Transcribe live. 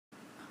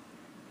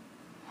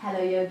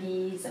Hello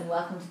yogis, and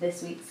welcome to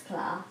this week's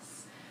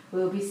class.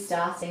 We'll be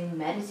starting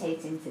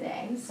meditating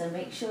today, so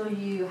make sure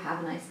you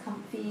have a nice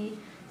comfy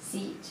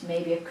seat,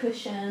 maybe a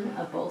cushion,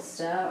 a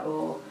bolster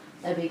or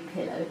a big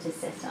pillow to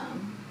sit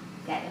on.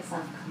 Get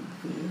yourself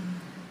comfy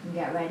and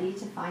get ready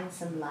to find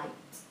some light.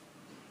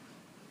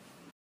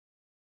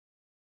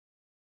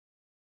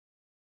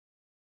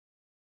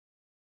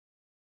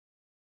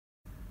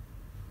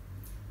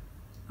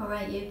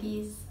 Alright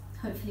yogis,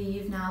 hopefully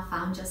you've now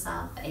found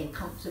yourself a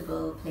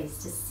comfortable place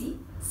to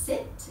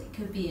sit. It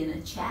could be in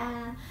a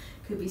chair,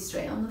 could be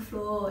straight on the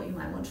floor. You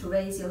might want to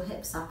raise your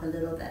hips up a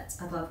little bit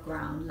above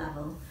ground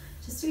level,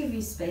 just to give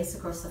you space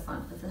across the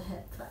front of the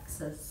hip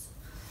flexors.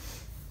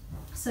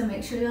 So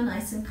make sure you're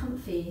nice and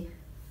comfy.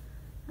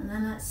 And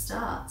then let's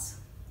start.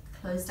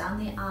 Close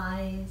down the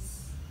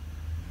eyes.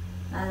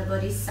 Let the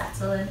body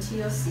settle into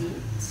your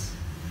seat.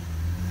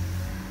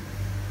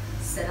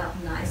 Sit up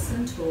nice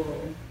and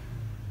tall.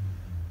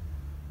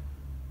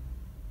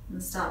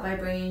 And start by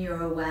bringing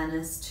your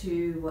awareness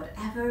to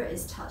whatever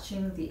is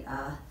touching the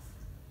earth.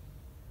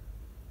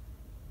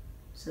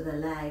 So the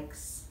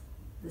legs,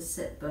 the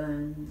sit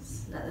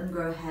bones, let them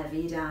grow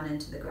heavy down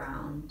into the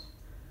ground.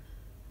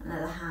 And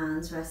let the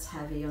hands rest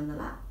heavy on the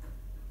lap.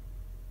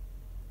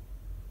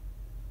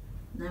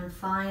 And then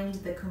find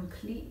the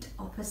complete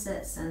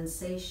opposite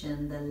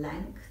sensation, the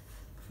length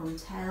from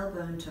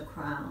tailbone to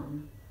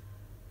crown,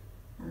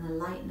 and the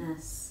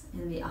lightness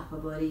in the upper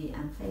body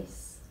and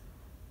face.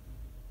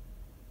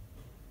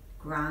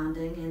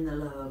 Grounding in the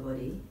lower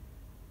body,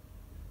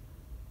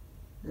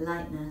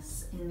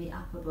 lightness in the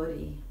upper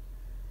body.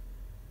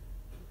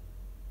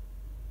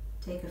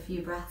 Take a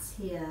few breaths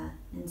here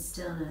in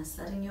stillness,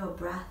 letting your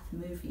breath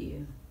move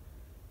you,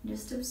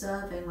 just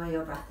observing where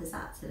your breath is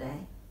at today.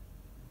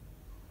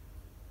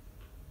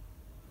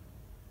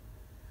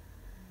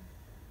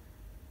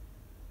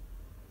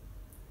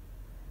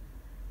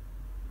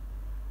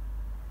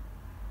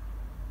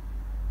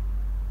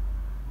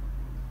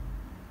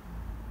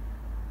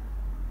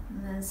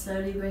 And then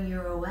slowly bring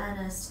your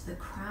awareness to the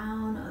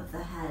crown of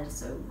the head,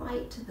 so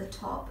right to the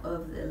top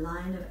of the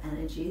line of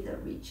energy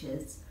that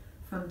reaches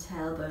from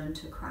tailbone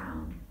to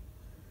crown.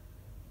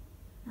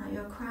 Now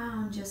your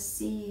crown, just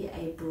see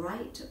a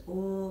bright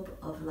orb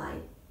of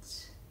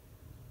light,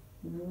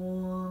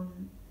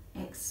 warm,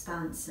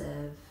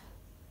 expansive,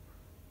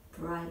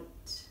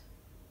 bright.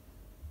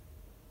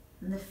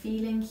 And the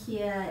feeling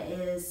here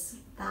is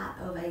that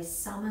of a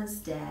summer's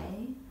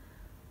day,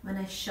 when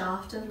a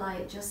shaft of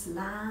light just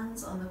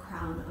lands on the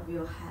crown of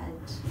your head,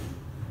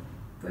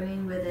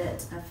 bringing with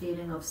it a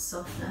feeling of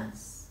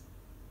softness,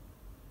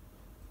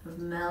 of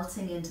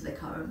melting into the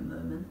current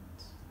moment,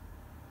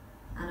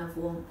 and of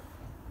warmth.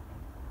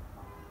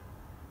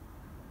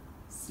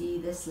 See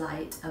this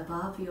light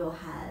above your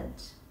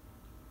head,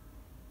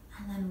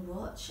 and then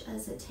watch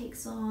as it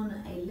takes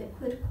on a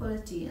liquid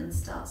quality and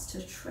starts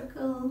to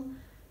trickle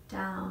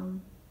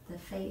down the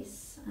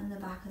face and the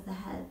back of the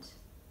head.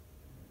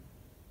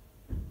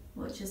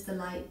 Watch as the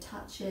light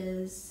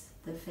touches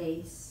the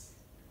face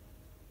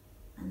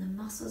and the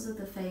muscles of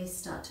the face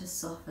start to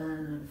soften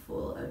and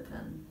fall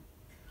open.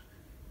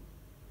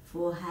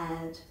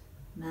 Forehead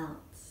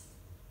melts.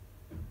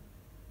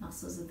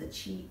 Muscles of the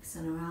cheeks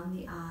and around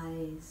the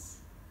eyes,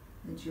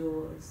 the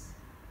jaws.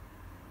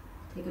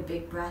 Take a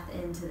big breath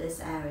into this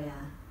area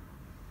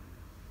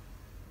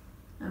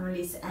and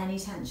release any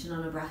tension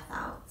on a breath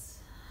out.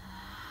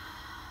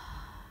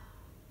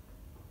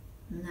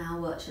 Now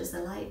watch as the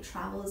light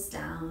travels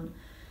down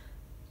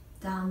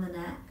the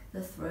neck,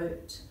 the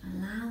throat,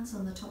 and lands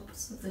on the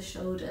tops of the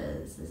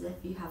shoulders as if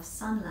you have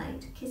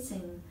sunlight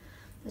kissing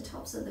the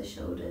tops of the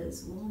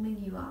shoulders,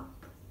 warming you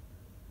up.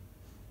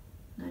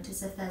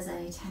 Notice if there's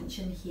any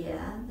tension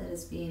here that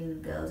has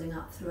been building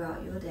up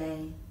throughout your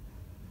day.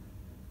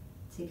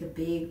 Take a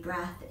big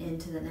breath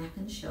into the neck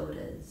and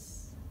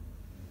shoulders.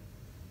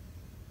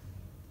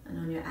 And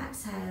on your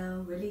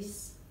exhale,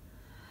 release.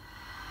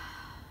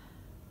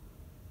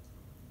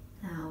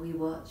 Now we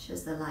watch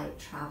as the light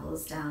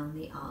travels down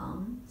the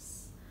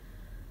arms.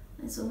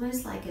 It's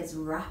almost like it's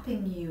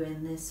wrapping you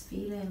in this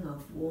feeling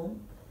of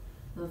warmth,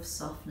 of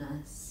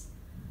softness,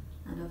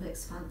 and of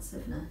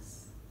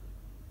expansiveness.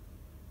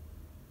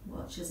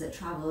 Watch as it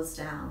travels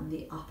down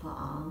the upper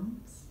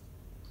arms,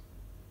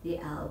 the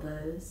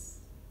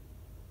elbows,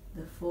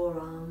 the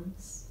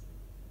forearms,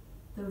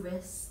 the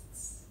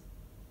wrists,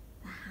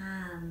 the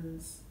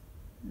hands,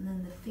 and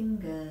then the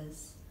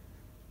fingers.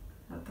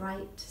 A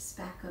bright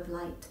speck of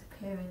light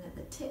appearing at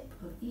the tip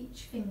of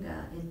each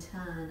finger in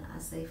turn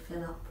as they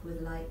fill up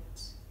with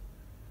light.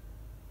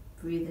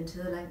 Breathe into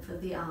the length of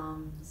the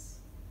arms.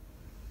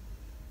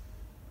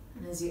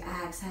 And as you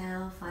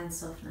exhale, find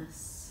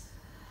softness.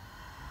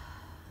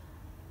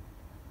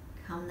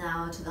 Come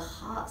now to the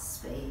heart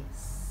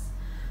space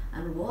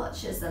and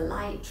watch as the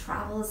light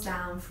travels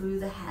down through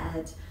the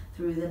head,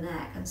 through the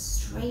neck and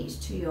straight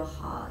to your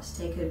heart.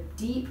 Take a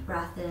deep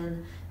breath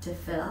in to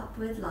fill up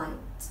with light.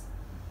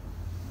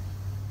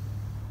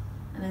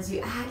 And as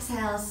you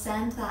exhale,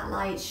 send that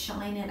light,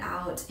 shine it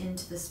out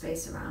into the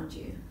space around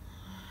you.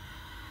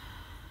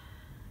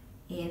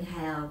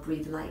 Inhale,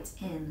 breathe light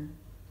in.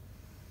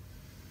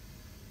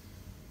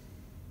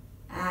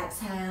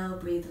 Exhale,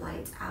 breathe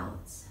light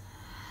out.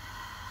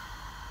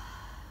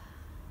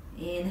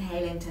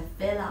 Inhaling to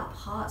fill up,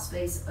 heart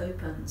space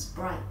opens,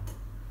 bright.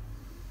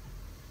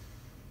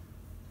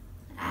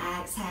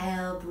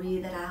 Exhale,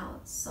 breathe it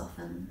out,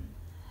 soften.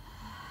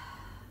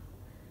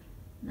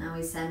 Now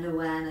we send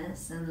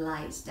awareness and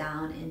light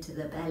down into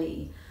the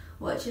belly.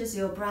 Watch as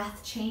your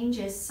breath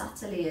changes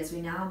subtly as we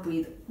now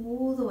breathe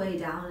all the way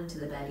down into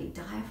the belly.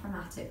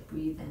 Diaphragmatic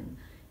breathing.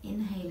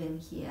 Inhaling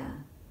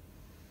here.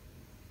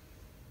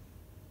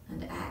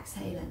 And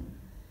exhaling.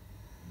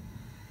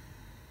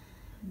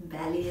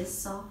 Belly is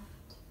soft.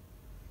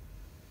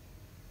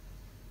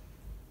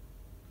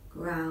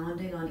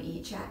 Grounding on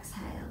each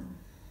exhale.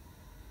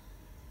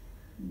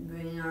 And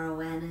bringing our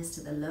awareness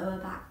to the lower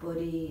back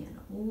body and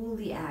all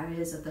the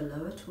areas of the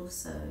lower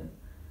torso.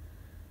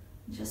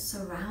 Just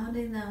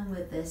surrounding them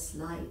with this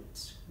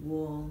light,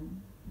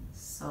 warm,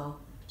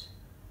 soft,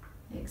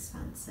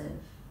 expansive.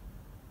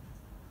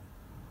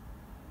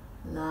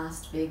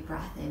 Last big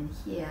breath in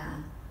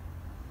here.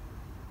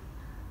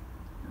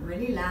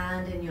 Really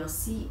land in your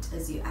seat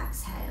as you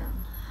exhale.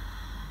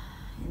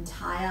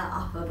 Entire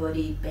upper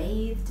body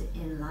bathed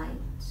in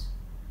light,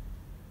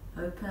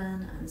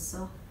 open and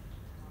soft.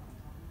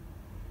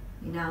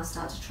 We now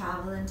start to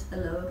travel into the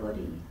lower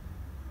body.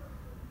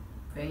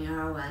 Bring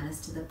our awareness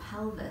to the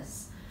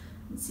pelvis.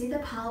 And see the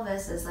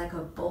pelvis as like a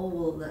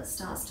bowl that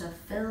starts to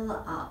fill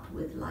up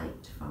with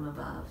light from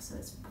above. So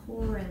it's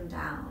pouring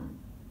down.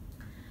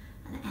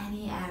 And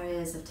any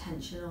areas of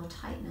tension or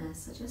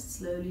tightness are just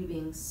slowly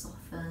being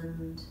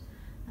softened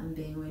and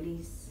being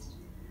released.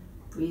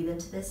 Breathe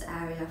into this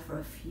area for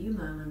a few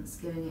moments,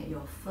 giving it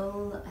your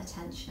full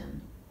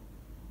attention.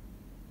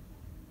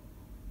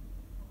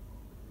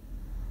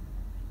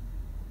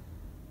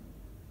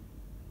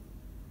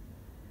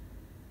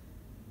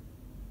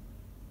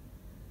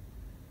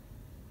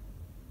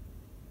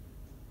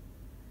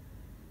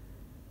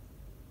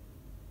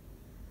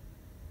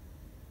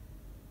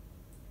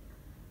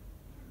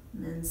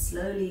 And then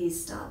slowly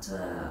start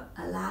to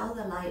allow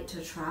the light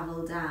to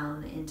travel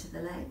down into the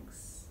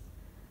legs.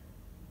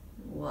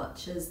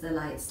 Watch as the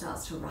light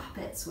starts to wrap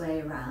its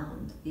way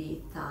around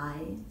the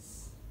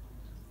thighs,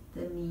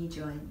 the knee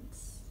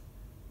joints,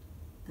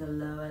 the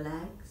lower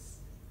legs,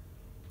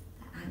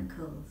 the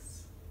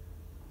ankles,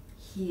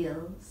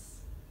 heels,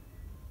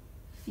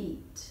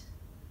 feet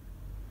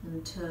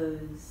and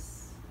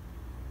toes,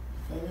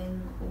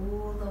 filling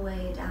all the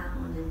way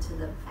down into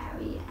the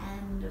very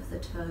end of the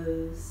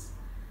toes.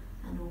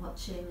 And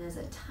watching as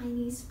a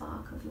tiny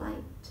spark of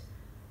light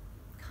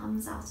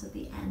comes out of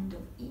the end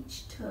of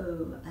each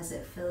toe as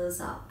it fills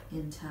up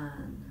in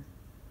turn.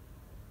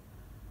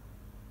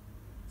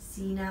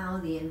 See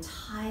now the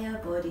entire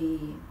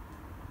body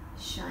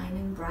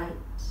shining bright,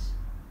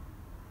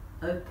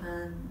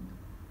 open,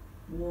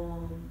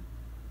 warm,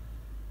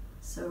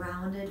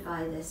 surrounded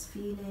by this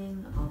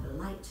feeling of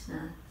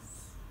lightness.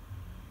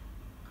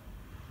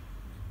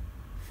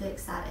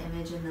 Fix that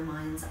image in the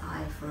mind's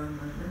eye for a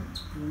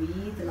moment.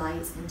 Breathe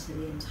light into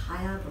the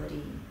entire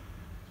body.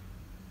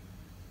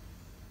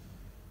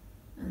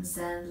 And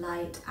send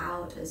light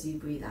out as you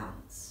breathe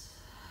out.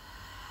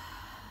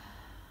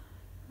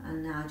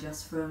 And now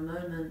just for a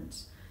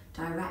moment,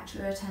 direct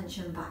your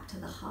attention back to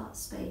the heart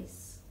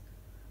space.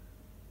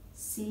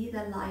 See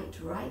the light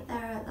right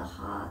there at the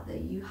heart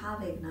that you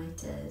have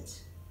ignited,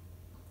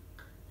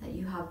 that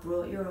you have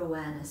brought your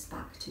awareness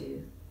back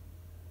to.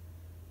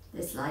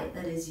 This light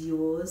that is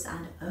yours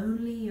and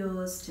only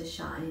yours to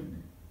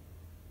shine,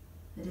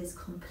 that is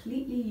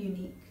completely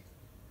unique.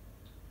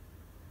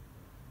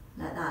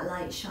 Let that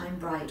light shine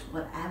bright,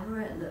 whatever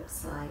it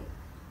looks like.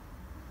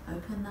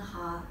 Open the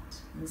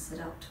heart and sit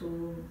up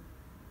tall.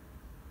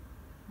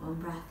 One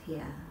breath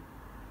here.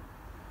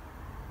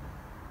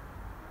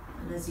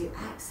 And as you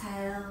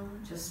exhale,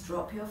 just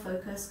drop your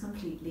focus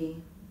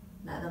completely.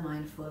 Let the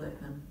mind fall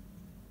open.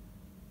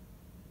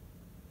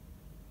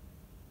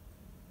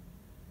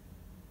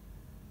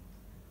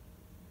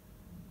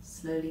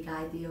 Slowly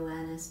guide the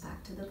awareness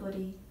back to the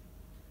body,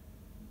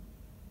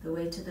 the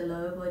weight of the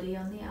lower body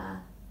on the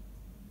earth,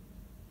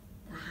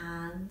 the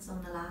hands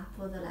on the lap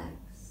or the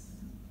legs.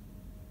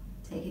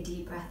 Take a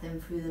deep breath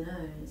in through the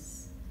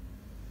nose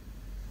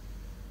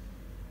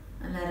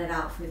and let it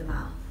out through the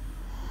mouth.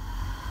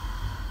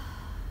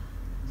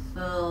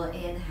 Full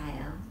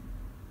inhale,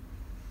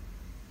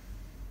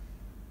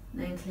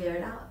 then clear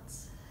it out.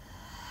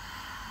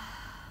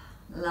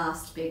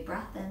 Last big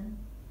breath in.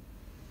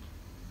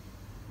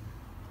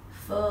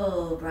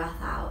 Full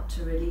breath out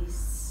to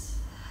release.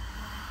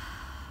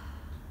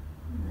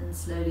 And then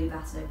slowly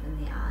bat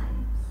open the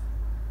eyes.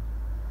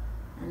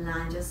 And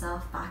land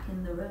yourself back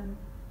in the room.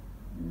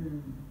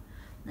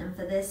 And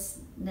for this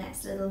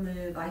next little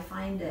move, I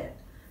find it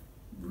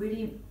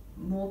really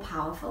more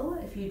powerful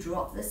if you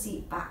drop the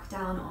seat back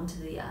down onto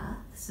the earth.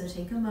 So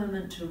take a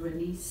moment to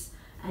release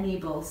any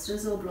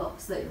bolsters or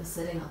blocks that you're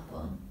sitting up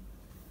on.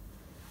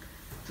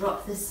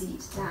 Drop the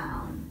seat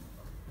down.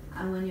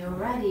 And when you're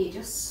ready,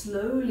 just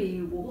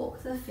slowly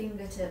walk the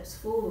fingertips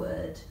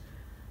forward,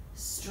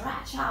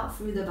 stretch out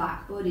through the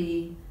back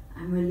body,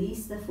 and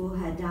release the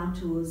forehead down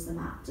towards the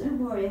mat. Don't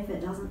worry if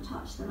it doesn't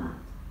touch the mat,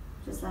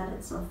 just let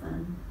it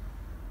soften.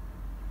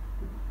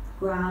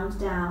 Ground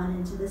down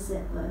into the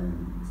sit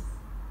bones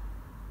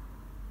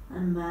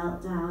and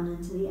melt down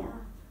into the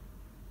earth.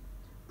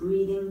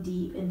 Breathing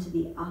deep into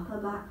the upper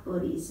back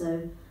body,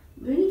 so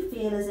really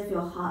feel as if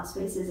your heart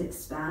space is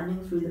expanding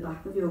through the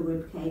back of your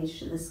rib cage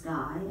to the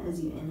sky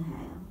as you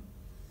inhale.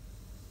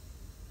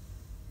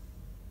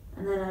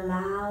 And then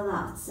allow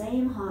that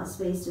same heart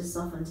space to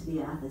soften to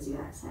the earth as you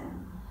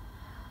exhale.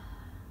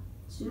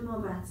 2 more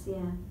breaths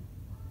here.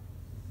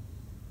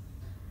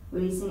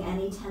 Releasing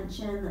any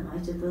tension that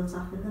might have built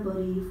up in the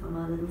body from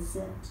our little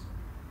sit.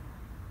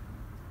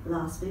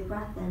 Last big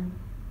breath in.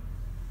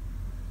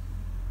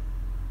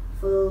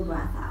 Full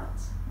breath out.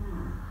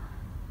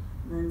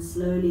 And then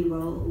slowly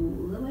roll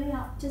all the way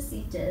up to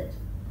seated.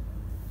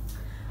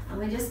 And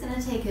we're just going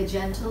to take a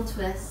gentle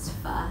twist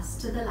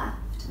first to the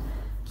left,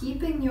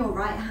 keeping your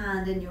right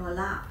hand in your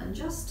lap and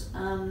just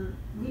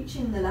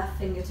reaching the left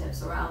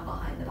fingertips around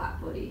behind the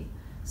back body.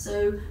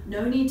 So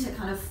no need to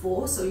kind of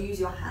force or use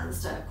your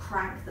hands to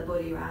crank the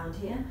body around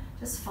here.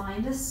 Just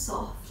find a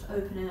soft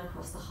opening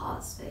across the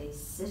heart space.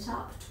 Sit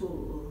up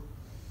tall.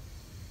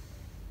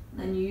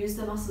 Then use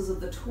the muscles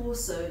of the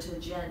torso to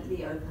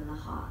gently open the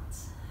heart.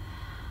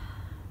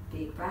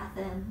 Big breath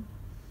in.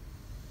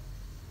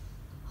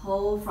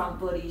 Whole front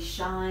body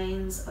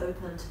shines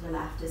open to the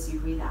left as you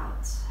breathe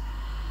out.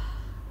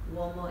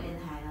 1 more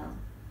inhale.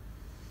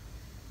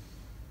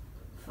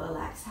 Full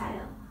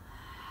exhale.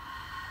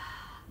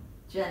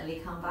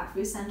 Gently come back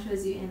through center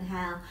as you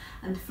inhale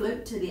and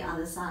float to the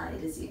other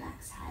side as you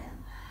exhale.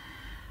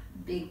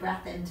 Big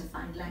breath in to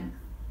find length.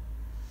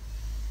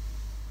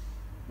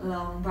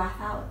 Long breath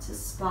out to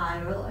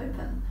spiral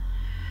open.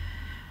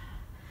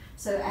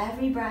 So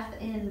every breath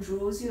in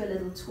draws you a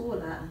little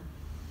taller.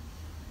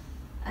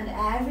 And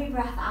every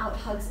breath out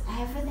hugs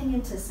everything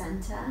into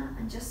center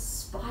and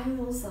just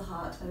spirals the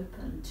heart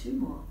open. 2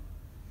 more.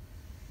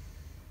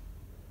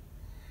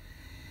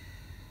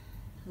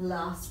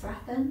 Last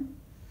breath in.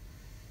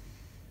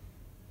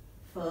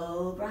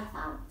 Full breath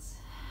out.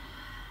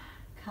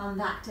 Come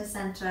back to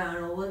center,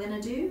 and all we're going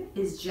to do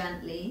is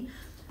gently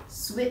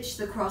switch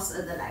the cross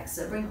of the legs.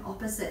 So bring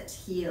opposite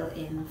heel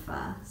in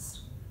first.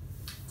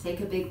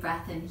 Take a big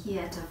breath in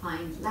here to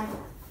find length.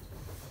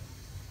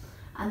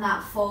 And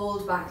that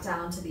fold back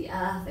down to the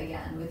earth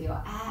again with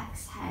your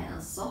exhale,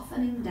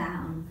 softening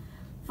down,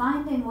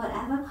 finding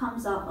whatever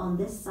comes up on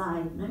this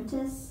side.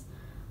 Notice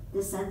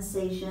the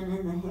sensation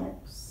in the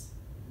hips.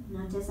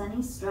 Notice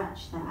any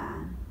stretch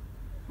there,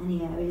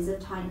 any areas of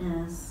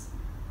tightness,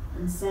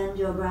 and send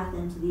your breath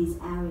into these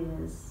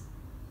areas.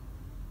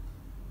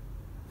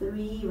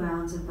 3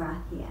 rounds of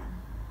breath here.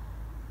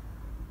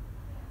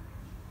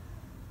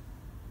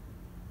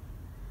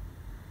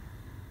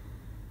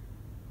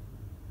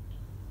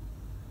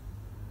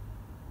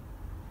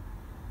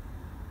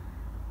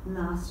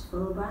 Last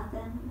full breath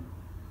in.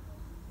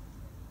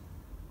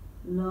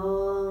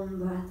 Long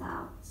breath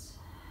out.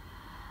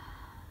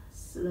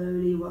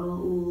 Slowly roll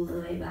all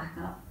the way back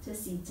up to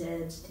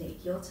seated.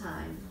 Take your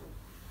time.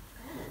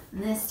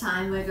 And this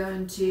time we're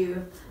going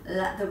to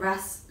let the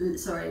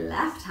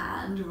left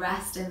hand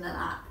rest in the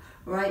lap.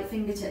 Right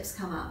fingertips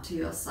come out to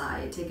your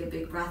side. Take a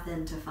big breath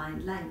in to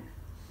find length.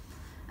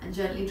 And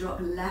gently drop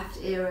left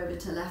ear over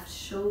to left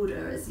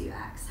shoulder as you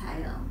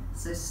exhale.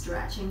 So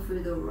stretching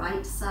through the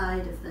right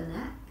side of the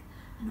neck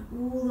and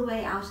all the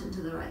way out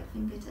into the right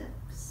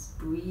fingertips.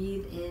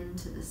 Breathe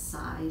into the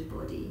side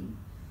body.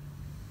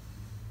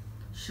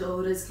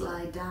 Shoulders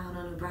glide down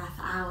on a breath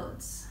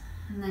out.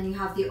 And then you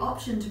have the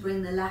option to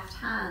bring the left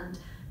hand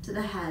to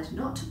the head,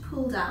 not to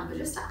pull down, but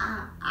just to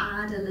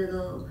add a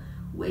little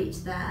weight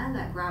there,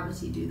 let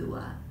gravity do the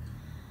work.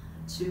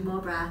 2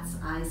 more breaths,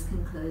 eyes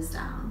can close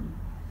down.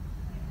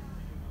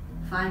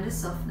 Find a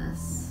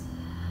softness,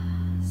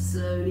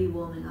 slowly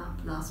warming up.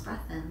 Last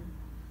breath in.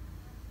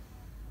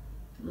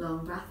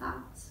 Long breath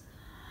out.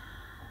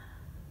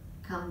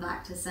 Come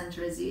back to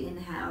center as you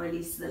inhale,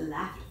 release the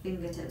left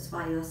fingertips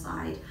by your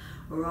side,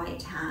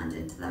 right hand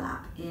into the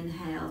lap.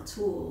 Inhale,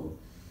 tall.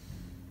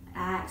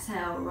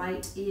 Exhale,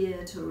 right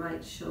ear to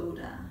right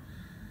shoulder.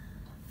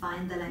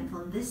 Find the length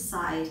on this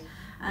side,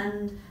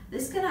 and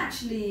this can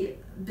actually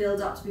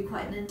build up to be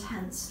quite an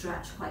intense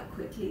stretch quite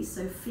quickly,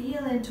 so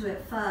feel into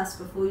it first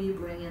before you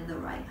bring in the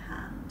right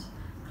hand.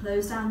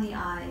 Close down the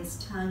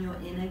eyes, turn your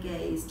inner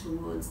gaze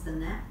towards the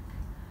neck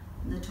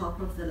and the top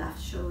of the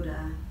left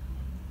shoulder.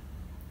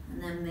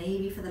 And then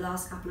maybe for the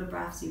last couple of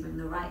breaths you bring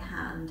the right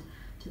hand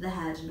to the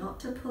head, not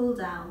to pull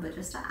down, but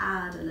just to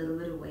add a little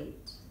bit of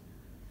weight.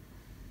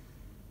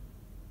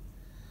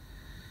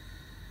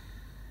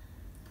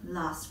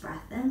 Last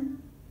breath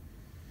in.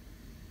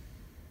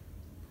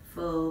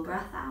 Full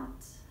breath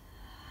out.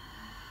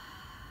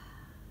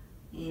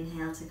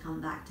 Inhale to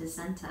come back to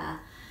center.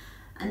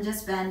 And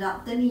just bend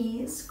up the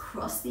knees,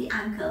 cross the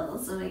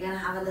ankles, and we're going to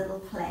have a little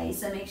play.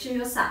 So make sure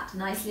you're sat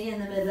nicely in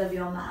the middle of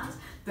your mat.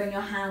 Bring your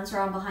hands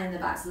around behind the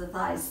backs of the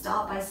thighs.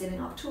 Start by sitting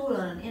up tall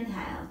on an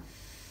inhale.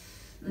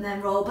 And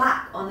then roll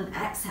back on an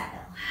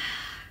exhale.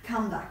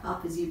 Come back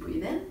up as you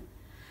breathe in.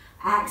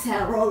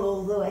 Exhale, roll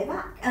all the way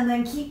back. And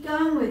then keep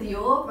going with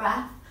your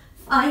breath.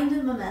 Find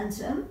a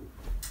momentum.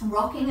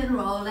 Rocking and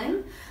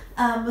rolling.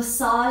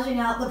 Massaging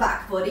out the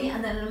back body,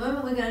 and then in a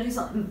moment we're going to do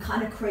something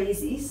kind of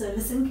crazy, so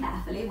listen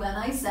carefully. When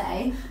I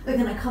say, we're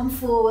going to come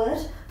forward,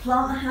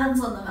 plant the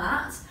hands on the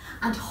mat,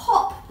 and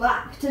hop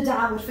back to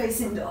downward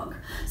facing dog.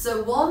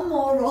 So one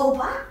more roll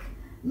back.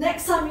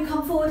 Next time you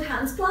come forward,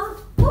 hands plant,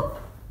 whoop,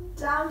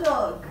 down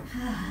dog.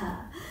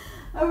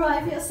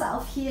 Arrive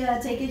yourself here,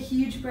 take a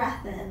huge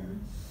breath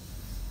in,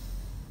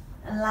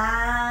 and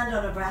land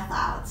on a breath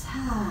out.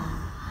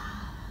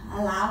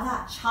 Allow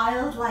that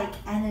childlike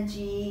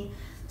energy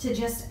to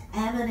just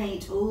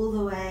emanate all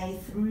the way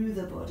through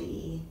the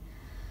body.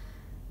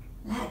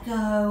 Let go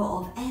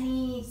of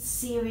any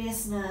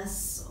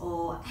seriousness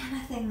or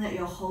anything that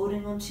you're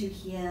holding onto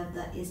here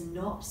that is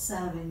not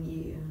serving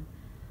you.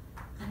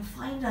 And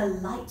find a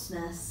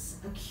lightness,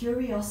 a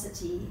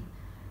curiosity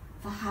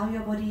for how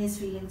your body is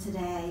feeling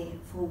today,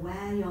 for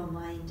where your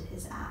mind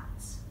is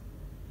at.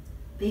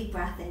 Big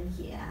breath in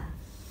here.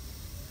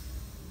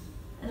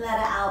 And let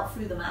it out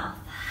through the mouth.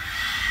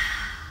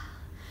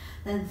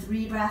 Then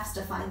 3 breaths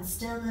to find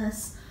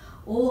stillness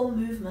or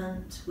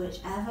movement,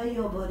 whichever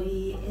your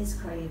body is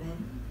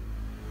craving.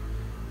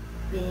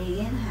 Big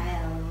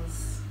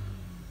inhales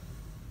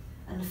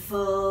and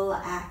full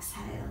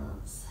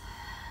exhales.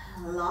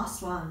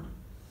 Last one.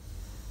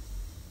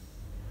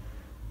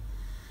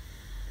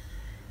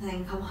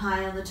 Then come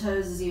high on the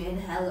toes as you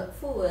inhale, look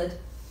forward.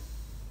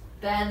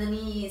 Bend the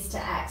knees to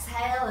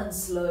exhale and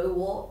slow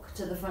walk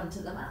to the front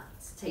of the mat.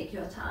 Take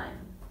your time.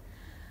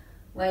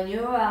 When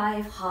you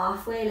arrive,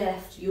 halfway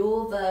lift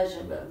your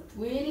version, but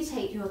really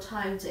take your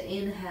time to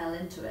inhale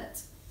into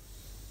it.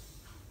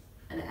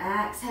 And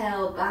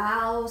exhale,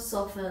 bow,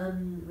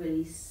 soften,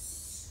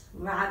 release.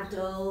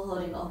 Ragdoll,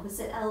 holding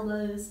opposite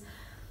elbows,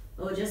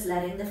 or just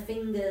letting the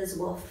fingers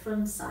waft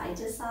from side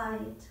to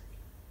side.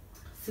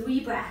 3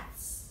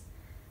 breaths.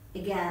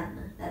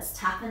 Again, let's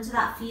tap into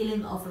that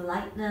feeling of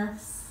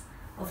lightness,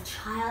 of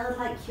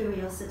childlike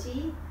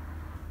curiosity.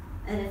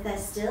 And if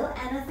there's still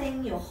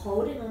anything you're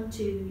holding on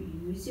to,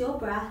 use your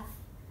breath.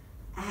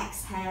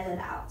 Exhale it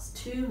out.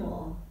 2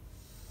 more.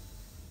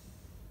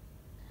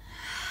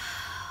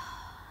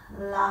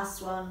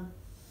 Last one.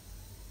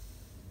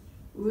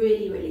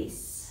 Really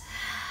release.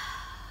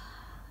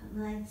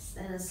 Nice.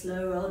 Then a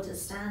slow roll to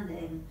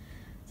standing.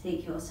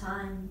 Take your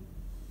time.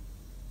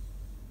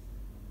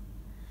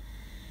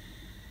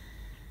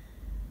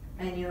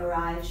 When you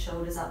arrive,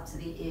 shoulders up to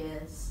the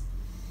ears.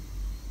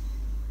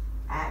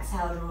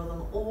 Exhale, draw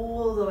them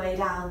all the way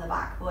down the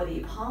back body.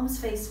 Palms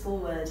face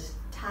forward,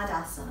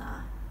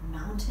 Tadasana,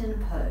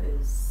 mountain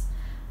pose.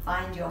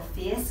 Find your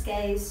fierce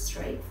gaze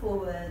straight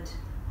forward,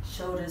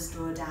 shoulders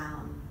draw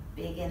down,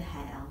 big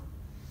inhale.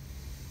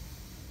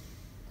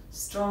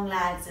 Strong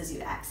legs as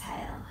you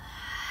exhale.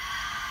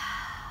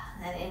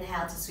 Then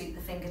inhale to sweep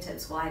the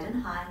fingertips wide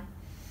and high.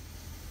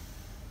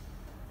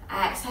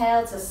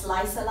 Exhale to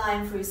slice a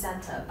line through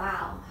center,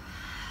 bow.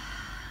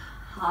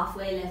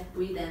 Halfway lift,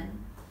 breathe in.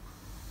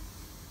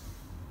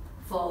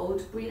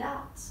 Fold, breathe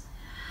out.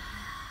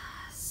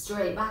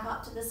 Straight back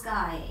up to the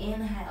sky.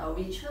 Inhale,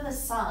 reach for the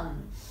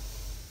sun.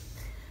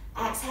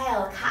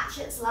 Exhale, catch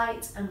its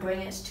light and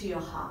bring it to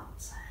your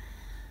heart.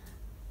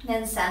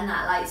 Then send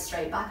that light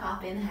straight back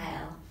up.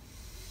 Inhale.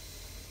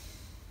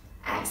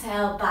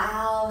 Exhale,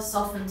 bow,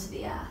 soften to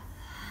the earth.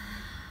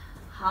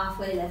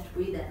 Halfway lift,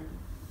 breathe in.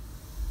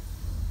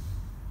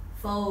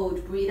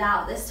 Fold, breathe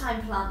out. This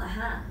time plant the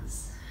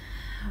hands.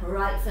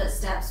 Right foot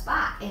steps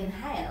back.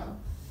 Inhale.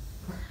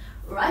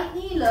 Right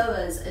knee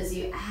lowers as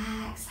you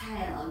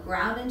exhale.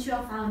 Ground into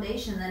your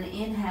foundation, then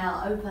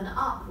inhale, open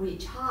up,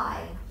 reach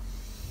high.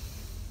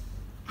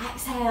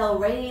 Exhale,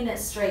 rain it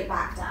straight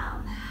back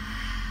down.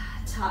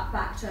 Tuck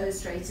back toes,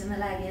 straighten the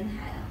leg,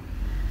 inhale.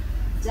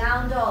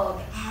 Down dog,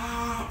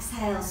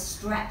 exhale,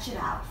 stretch it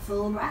out.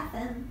 Full breath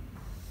in.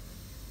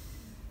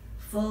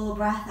 Full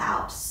breath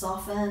out,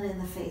 soften in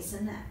the face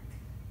and neck.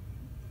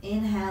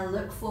 Inhale,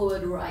 look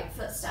forward, right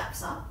foot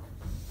steps up.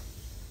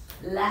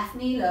 Left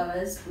knee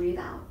lowers, breathe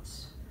out.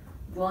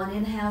 1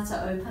 inhale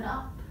to open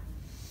up.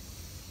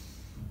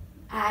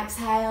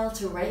 Exhale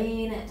to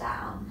rain it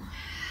down.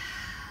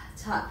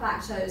 Tuck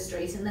back toes,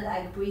 straighten the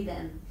leg, breathe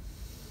in.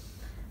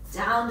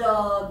 Down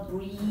dog,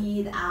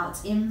 breathe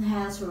out.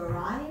 Inhale to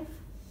arrive.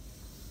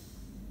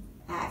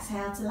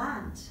 Exhale to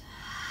land.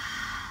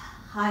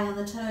 High on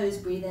the toes,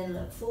 breathe in,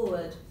 look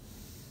forward.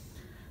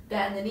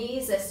 Bend the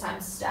knees, this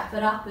time step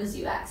it up as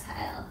you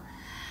exhale.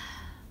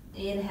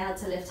 Inhale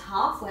to lift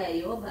halfway,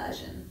 your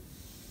version.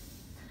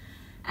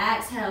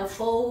 Exhale,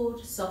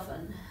 fold,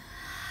 soften.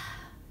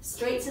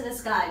 Straight to the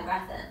sky,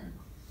 breath in.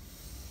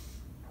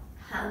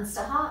 Hands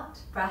to heart,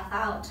 breath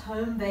out,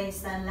 home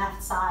base, then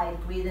left side,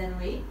 breathe in,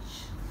 reach.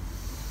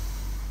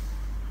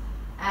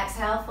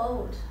 Exhale,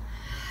 fold.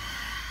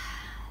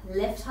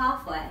 Lift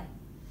halfway.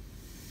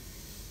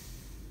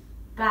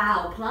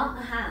 Bow, plant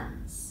the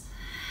hands.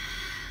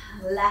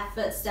 Left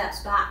foot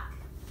steps back.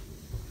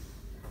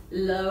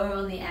 Lower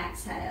on the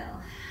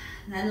exhale.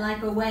 Then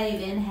like a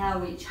wave, inhale,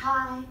 reach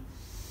high.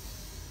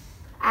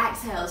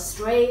 Exhale,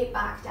 straight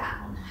back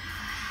down.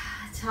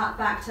 Tuck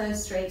back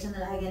toes, straighten the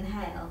leg,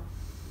 inhale.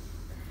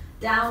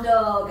 Down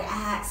dog,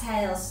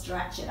 exhale,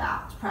 stretch it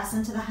out. Press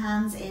into the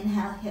hands,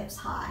 inhale, hips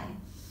high.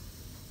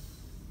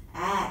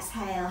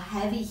 Exhale,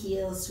 heavy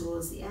heels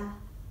towards the earth.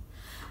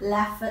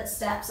 Left foot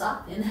steps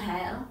up,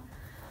 inhale.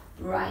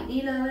 Right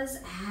knee lowers,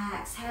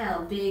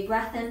 exhale. Big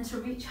breath in to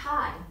reach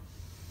high.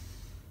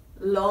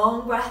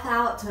 Long breath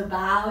out to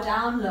bow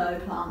down low,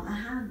 plant the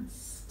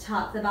hands.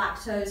 Tuck the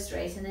back toes,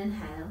 straighten,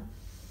 inhale.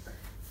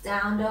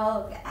 Down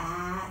dog,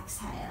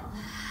 exhale.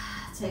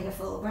 Take a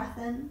full breath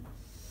in.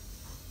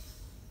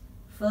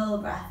 Full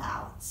breath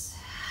out.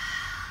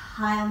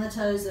 High on the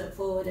toes, look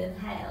forward,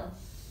 inhale.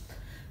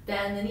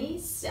 Bend the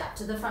knees, step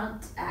to the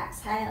front,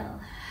 exhale.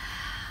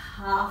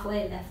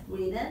 Halfway lift,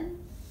 breathe in.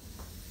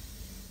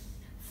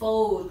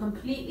 Fold,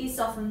 completely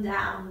soften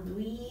down,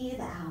 breathe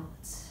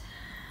out.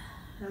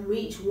 And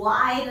reach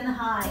wide and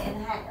high,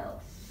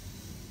 inhale.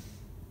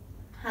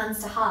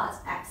 Hands to heart,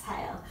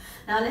 exhale.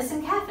 Now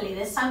listen carefully,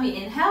 this time we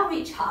inhale,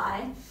 reach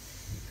high.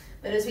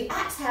 But as we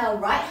exhale,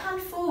 right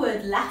hand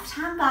forward, left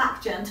hand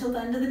back, gentle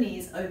bend of the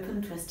knees,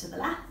 open twist to the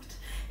left.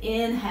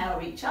 Inhale,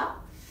 reach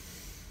up.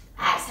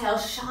 Exhale,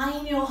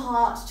 shine your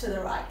heart to the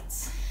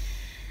right.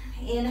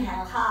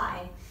 Inhale,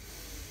 high.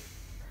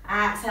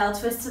 Exhale,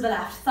 twist to the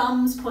left,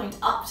 thumbs point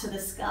up to the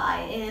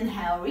sky.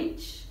 Inhale,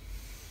 reach.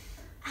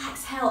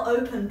 Exhale,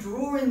 open,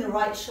 drawing the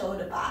right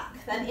shoulder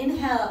back. Then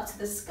inhale up to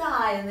the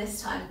sky, and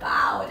this time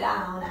bow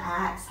down,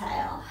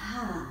 exhale.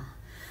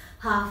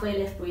 Halfway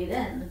lift, breathe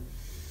in.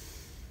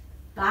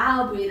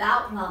 Bow, breathe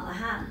out, plant the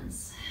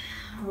hands.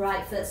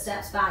 Right foot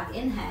steps back,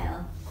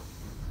 inhale.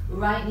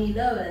 Right knee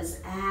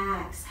lowers,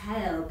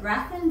 exhale.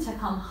 Breath in to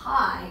come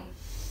high.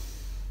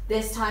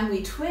 This time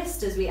we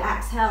twist as we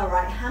exhale,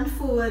 right hand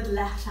forward,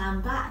 left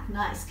hand back.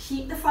 Nice,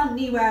 keep the front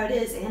knee where it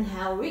is,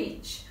 inhale,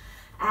 reach.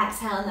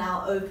 Exhale,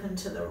 now open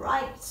to the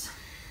right.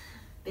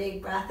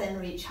 Big breath in,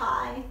 reach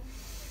high.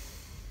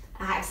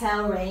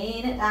 Exhale,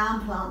 rain it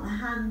down, plant the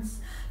hands.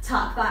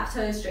 Tuck back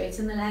toes,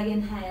 straighten the leg,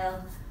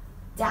 inhale.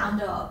 Down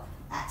dog,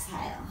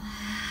 exhale.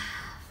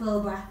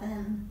 Full breath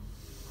in.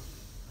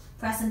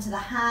 Press into the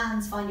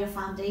hands, find your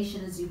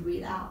foundation as you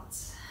breathe out.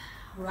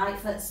 Right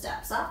foot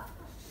steps up.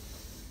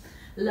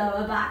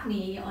 Lower back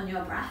knee on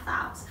your breath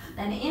out.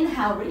 Then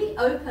inhale, really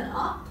open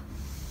up.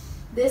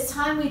 This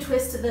time we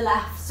twist to the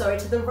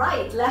to the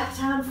right. Left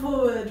hand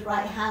forward,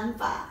 right hand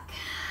back.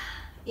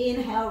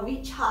 Inhale,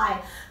 reach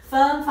high.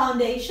 Firm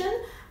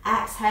foundation.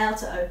 Exhale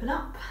to open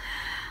up.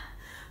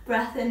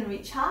 Breath in,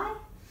 reach high.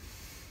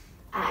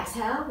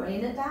 Exhale,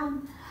 rain it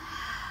down.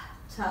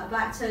 Tuck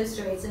back toes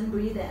straight and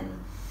breathe in.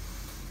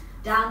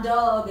 Down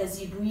dog as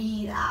you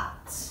breathe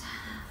out.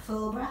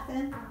 Full breath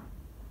in.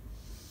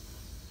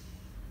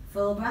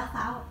 Full breath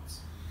out.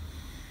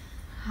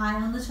 High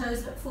on the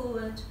toes, look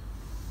forward.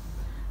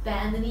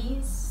 Bend the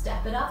knees,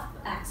 step it up,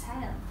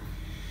 exhale.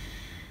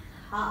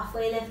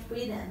 Halfway lift,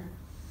 breathe in.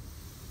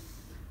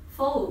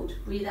 Fold,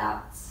 breathe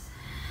out.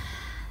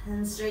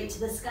 Then straight to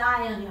the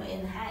sky on your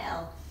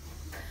inhale.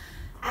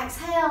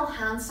 Exhale,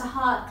 hands to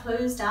heart,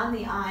 close down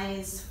the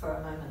eyes for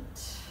a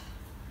moment.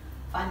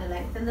 Find a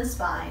length in the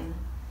spine.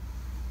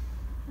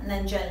 And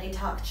then gently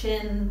tuck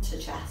chin to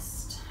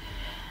chest.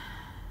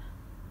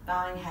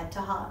 Bowing head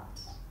to heart.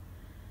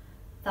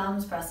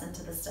 Thumbs press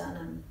into the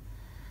sternum.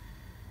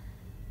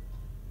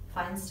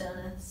 Find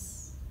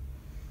stillness.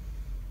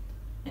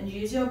 And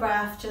use your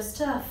breath just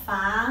to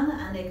fan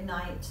and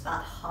ignite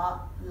that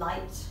heart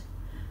light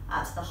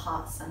at the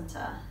heart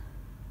center.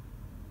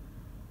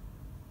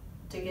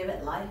 To give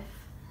it life.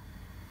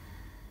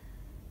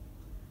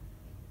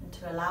 And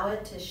to allow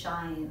it to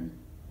shine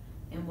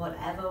in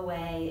whatever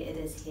way it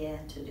is here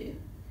to do.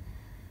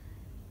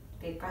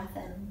 Big breath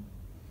in.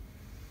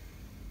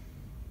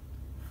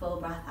 Full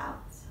breath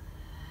out.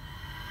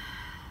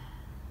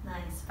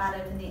 Nice, fat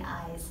open the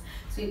eyes.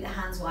 Sweep the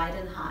hands wide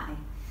and high.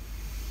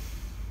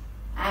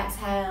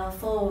 Exhale,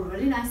 fold,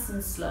 really nice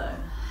and slow.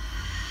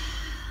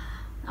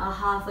 Our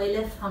halfway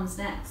lift comes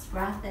next.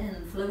 Breath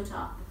in, float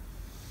up.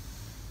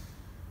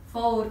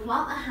 Forward,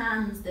 plant the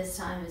hands this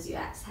time as you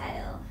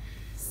exhale.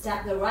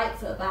 Step the right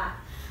foot back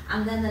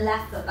and then the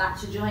left foot back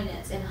to join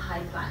it in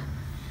high plank.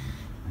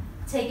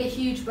 Take a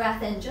huge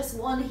breath in, just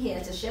one here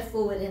to shift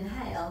forward,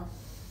 inhale.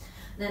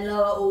 Then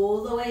lower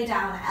all the way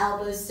down,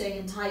 elbows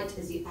staying tight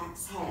as you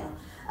exhale.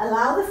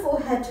 Allow the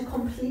forehead to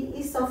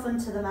completely soften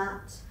to the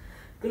mat.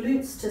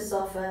 Glutes to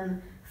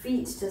soften,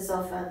 feet to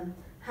soften.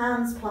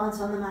 Hands plant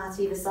on the mat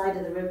either side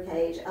of the rib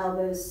cage,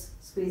 elbows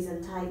squeeze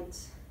in tight.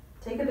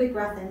 Take a big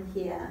breath in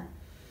here.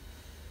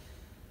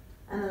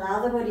 And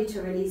allow the body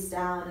to release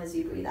down as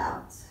you breathe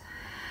out.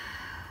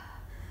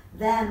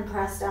 Then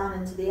press down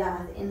into the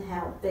earth.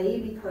 Inhale,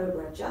 baby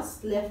cobra.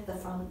 Just lift the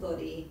front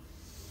body.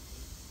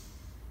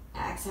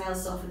 Exhale,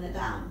 soften it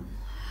down.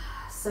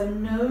 So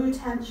no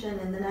tension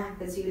in the neck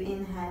as you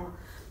inhale,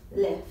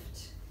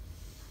 lift.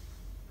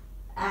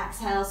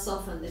 Exhale,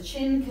 soften. The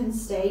chin can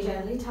stay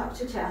gently tucked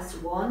to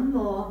chest. One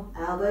more.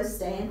 Elbows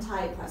staying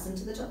tight, press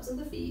into the tops of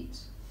the feet.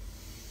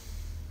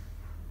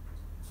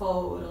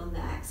 Forward on the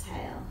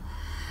exhale.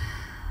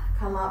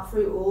 Come up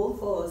through all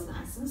fours,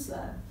 nice and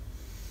slow.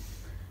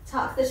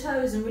 Tuck the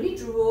toes and really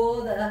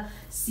draw the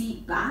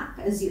seat back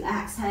as you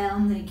exhale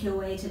and make your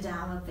way to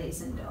downward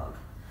facing dog.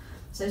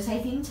 So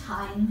taking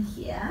time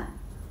here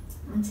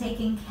and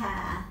taking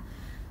care,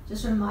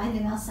 just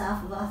reminding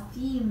ourselves of our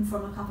theme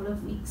from a couple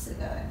of weeks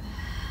ago.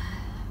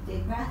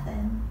 Big breath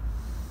in,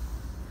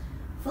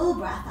 full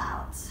breath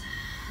out,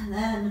 and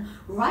then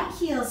right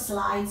heel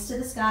slides to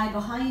the sky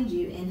behind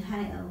you,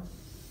 inhale.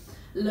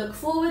 Look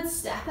forward,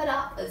 step it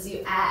up as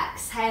you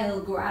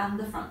exhale, ground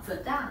the front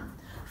foot down.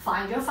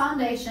 Find your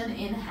foundation,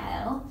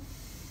 inhale.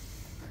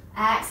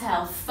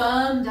 Exhale,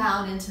 firm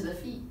down into the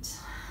feet.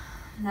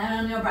 And then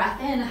on your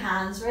breath in,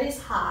 hands raised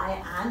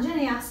high,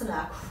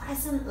 Anjaneyasana,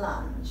 crescent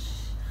lunge.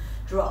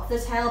 Drop the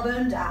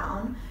tailbone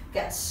down,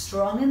 get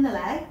strong in the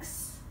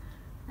legs,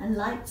 and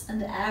light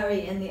and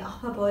airy in the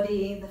upper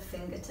body, the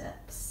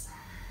fingertips.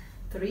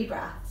 3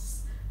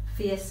 breaths,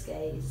 fierce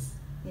gaze,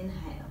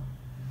 inhale.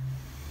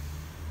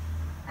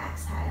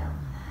 Exhale.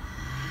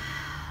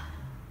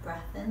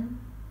 Breath in.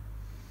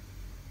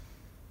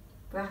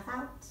 Breath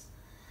out.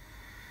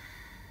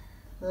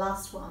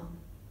 Last one.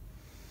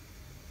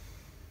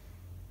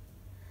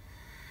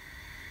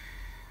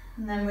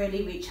 And then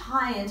really reach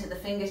high into the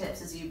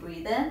fingertips as you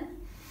breathe in.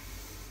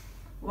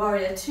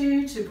 Warrior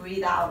 2 to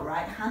breathe out.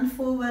 Right hand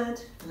forward,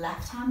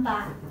 left hand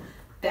back.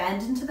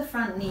 Bend into the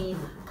front knee.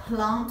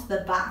 Plant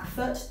the back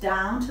foot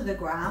down to the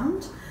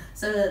ground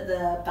so that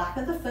the back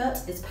of the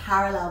foot is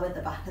parallel with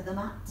the back of the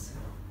mat.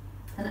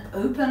 And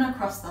open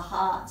across the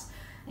heart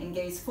and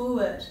gaze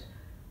forward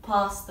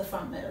past the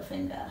front middle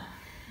finger.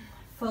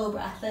 Full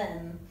breath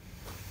in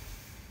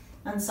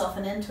and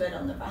soften into it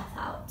on the breath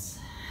out.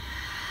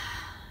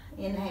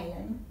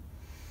 Inhaling,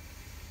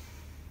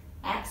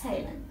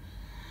 exhaling.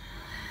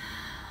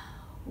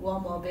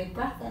 One more big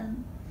breath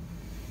in,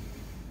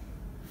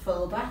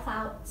 full breath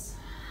out,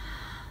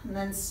 and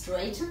then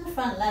straighten the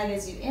front leg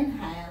as you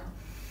inhale.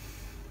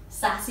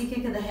 Sassy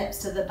kick of the hips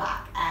to the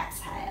back,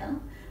 exhale.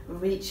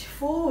 Reach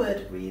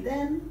forward, breathe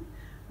in.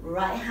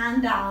 Right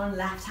hand down,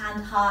 left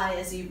hand high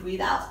as you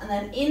breathe out. And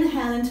then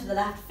inhale into the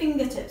left,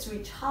 fingertips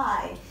reach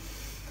high.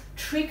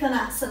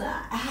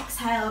 Trikonasana,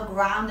 exhale,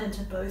 ground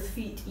into both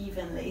feet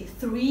evenly.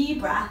 3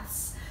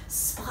 breaths,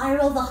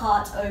 spiral the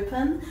heart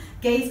open.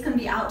 Gaze can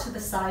be out to the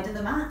side of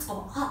the mat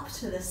or up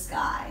to the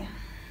sky.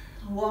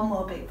 One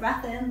more big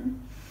breath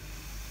in.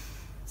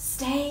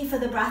 Stay for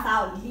the breath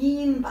out,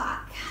 lean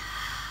back.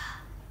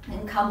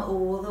 And come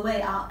all the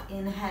way up,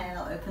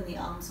 inhale, open the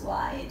arms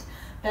wide.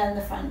 Bend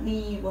the front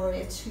knee,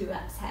 warrior 2,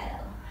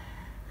 exhale.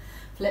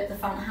 Flip the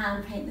front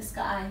hand, paint the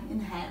sky,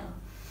 inhale.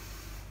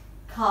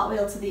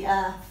 Cartwheel to the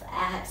earth,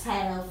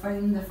 exhale,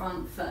 frame the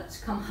front foot.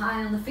 Come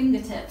high on the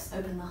fingertips,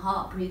 open the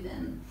heart, breathe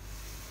in.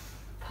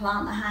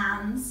 Plant the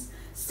hands,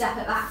 step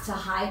it back to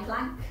high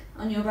plank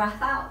on your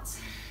breath out.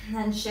 And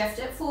then shift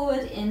it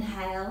forward,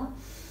 inhale.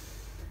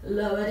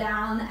 Lower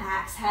down,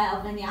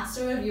 exhale,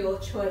 vinyasa of your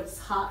choice,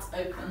 heart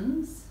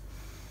opens.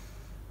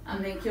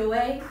 And make your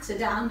way to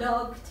down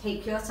dog,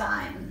 take your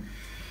time.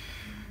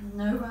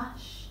 No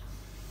rush.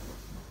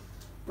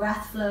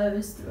 Breath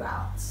flows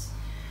throughout.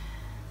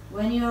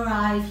 When you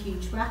arrive,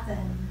 huge breath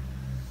in.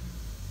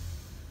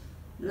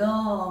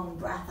 Long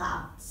breath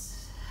out.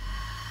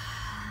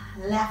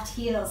 Left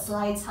heel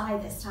slides high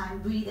this time,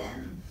 breathe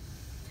in.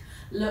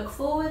 Look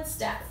forward,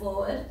 step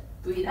forward,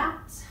 breathe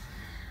out.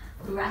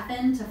 Breath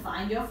in to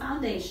find your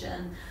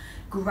foundation.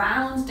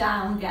 Ground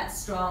down, get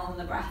strong on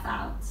the breath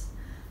out.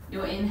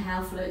 Your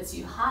inhale floats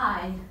you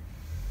high,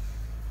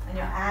 and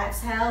your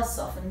exhale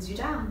softens you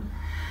down.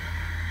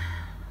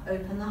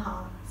 Open the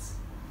heart,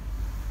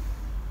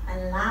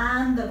 and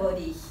land the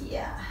body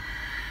here.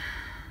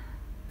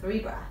 3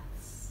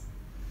 breaths.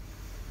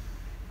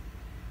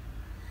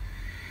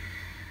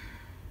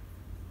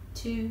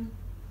 2.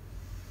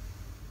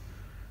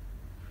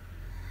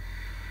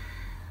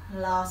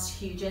 Last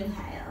huge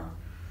inhale.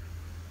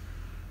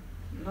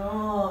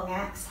 Long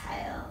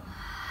exhale.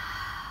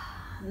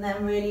 And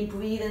then really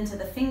breathe into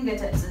the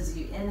fingertips as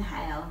you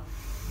inhale.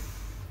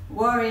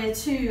 Warrior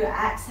 2,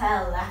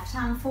 exhale, left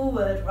hand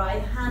forward,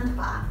 right hand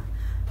back.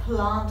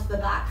 Plant the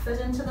back foot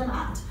into the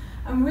mat.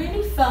 And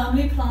really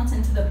firmly plant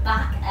into the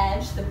back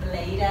edge, the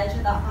blade edge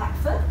of that back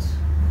foot.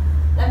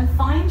 Then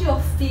find your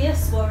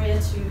fierce warrior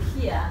 2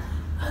 here.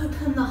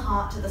 Open the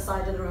heart to the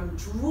side of the room.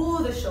 Draw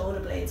the shoulder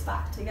blades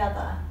back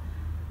together.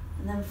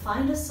 And then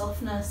find a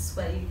softness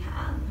where you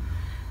can.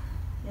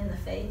 In the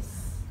face.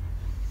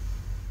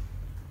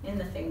 In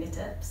the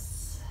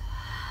fingertips,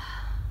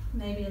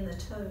 maybe in the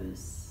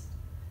toes.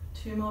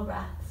 2 more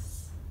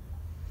breaths.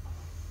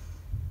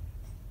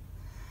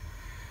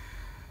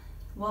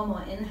 1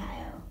 more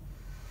inhale.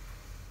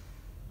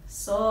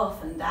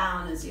 Soften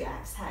down as you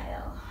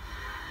exhale.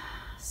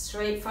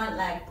 Straight front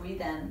leg,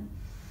 breathe in.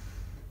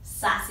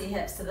 Sassy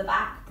hips to the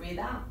back, breathe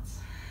out.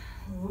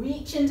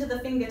 Reach into the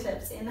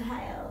fingertips,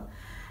 inhale.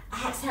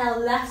 Exhale,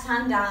 left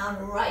hand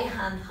down, right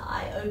hand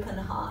high, open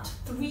heart.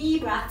 3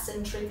 breaths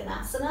in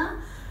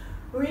Trikonasana.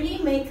 Really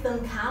make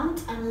them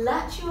count and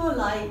let your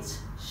light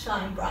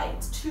shine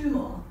bright. 2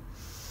 more.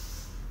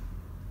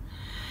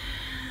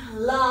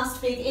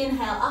 Last big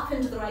inhale, up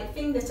into the right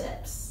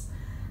fingertips.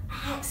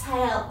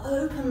 Exhale,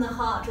 open the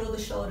heart, draw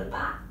the shoulder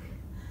back.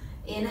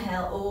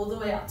 Inhale all the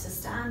way up to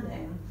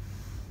standing.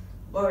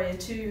 Warrior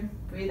 2,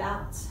 breathe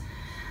out.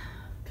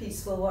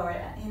 Peaceful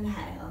warrior,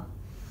 inhale.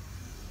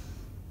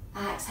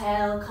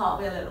 Exhale,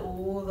 cartwheel it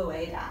all the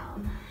way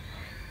down.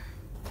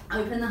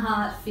 Open the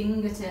heart,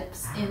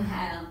 fingertips,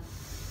 inhale.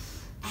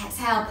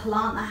 Exhale,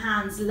 plant the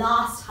hands,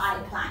 last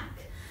high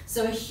plank.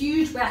 So a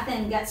huge breath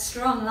in, get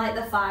strong, light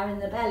the fire in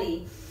the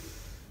belly.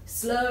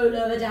 Slow,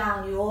 lower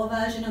down, your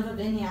version of a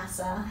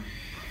vinyasa.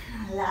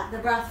 Let the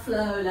breath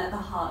flow, let the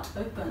heart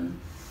open.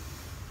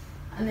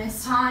 And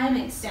this time,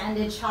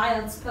 extended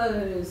child's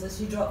pose as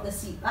you drop the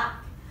seat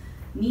back.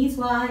 Knees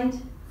wide,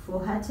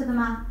 forehead to the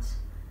mat.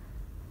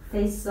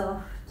 Face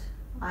soft,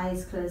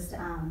 eyes closed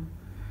down.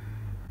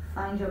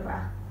 Find your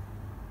breath.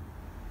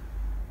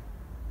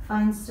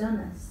 Find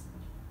stillness.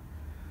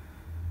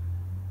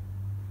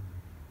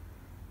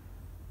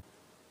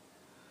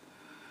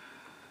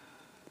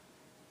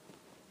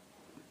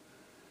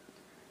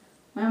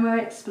 When we're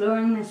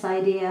exploring this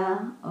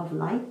idea of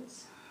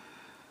light,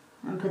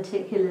 and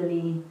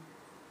particularly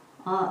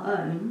our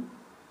own,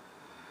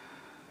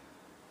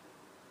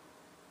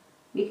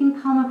 we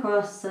can come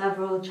across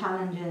several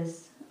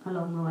challenges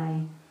along the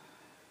way.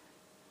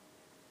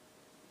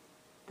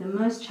 The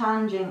most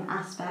challenging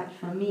aspect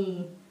for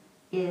me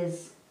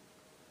is,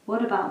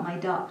 what about my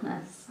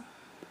darkness?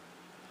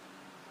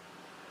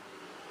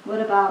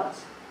 What about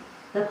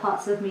the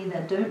parts of me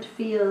that don't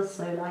feel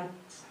so light?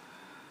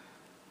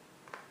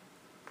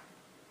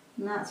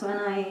 And that's when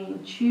I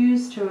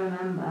choose to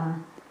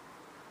remember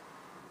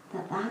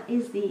that that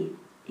is the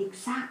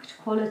exact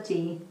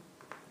quality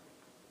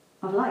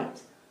of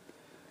light.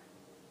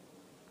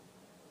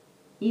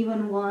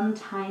 Even one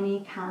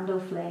tiny candle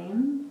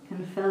flame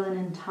can fill an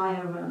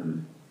entire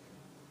room.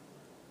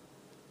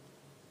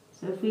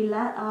 So if we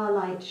let our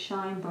light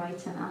shine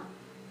bright enough,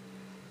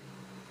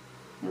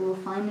 it will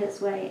find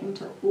its way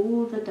into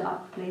all the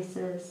dark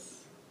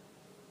places.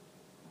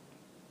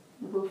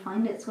 It will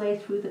find its way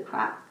through the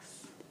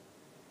cracks,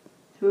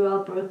 through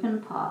our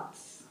broken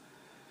parts,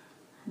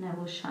 and it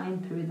will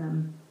shine through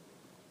them.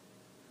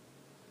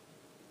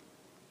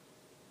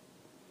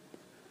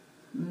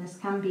 And this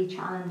can be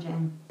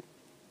challenging,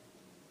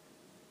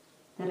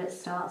 that it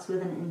starts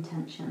with an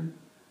intention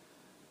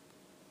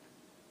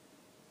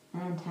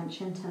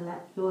to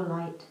let your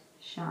light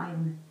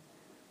shine,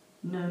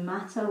 no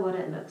matter what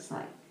it looks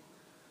like.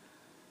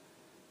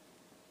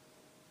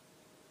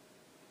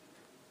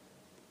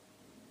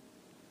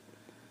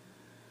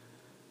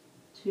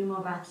 Two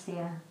more breaths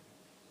here.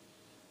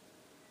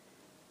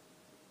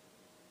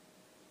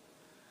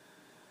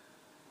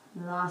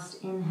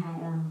 Last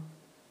inhale.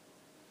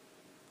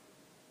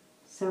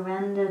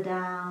 Surrender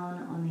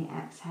down on the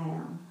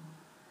exhale.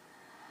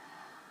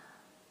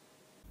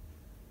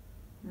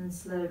 And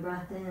slow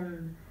breath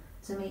in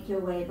to make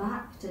your way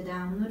back to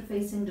downward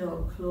facing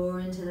dog. Claw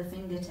into the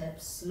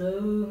fingertips.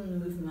 Slow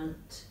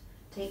movement.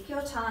 Take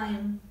your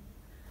time.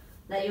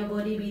 Let your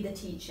body be the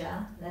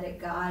teacher. Let it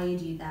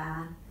guide you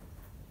there.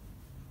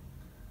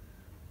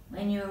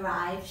 When you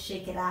arrive,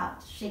 shake it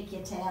out. Shake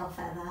your tail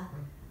feather.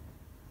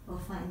 Or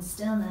find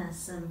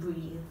stillness and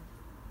breathe.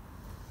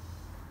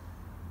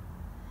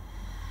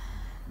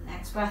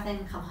 Next breath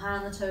in, come high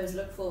on the toes,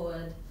 look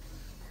forward.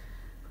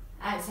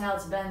 Exhale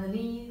to bend the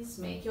knees,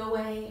 make your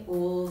way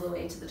all the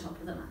way to the top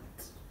of the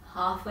mat.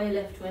 Halfway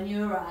lift when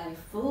you arrive,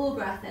 full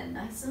breath in,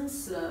 nice and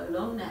slow,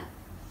 long neck.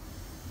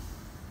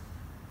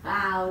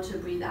 Bow to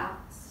breathe out.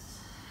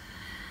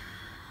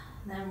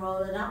 Then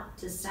roll it up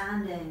to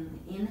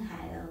standing,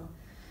 inhale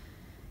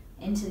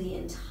into the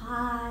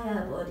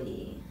entire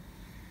body.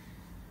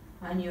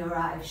 When you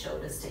arrive,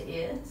 shoulders to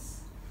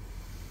ears.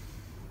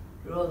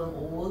 Draw them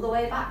all the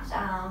way back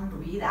down,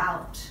 breathe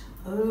out,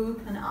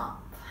 open up.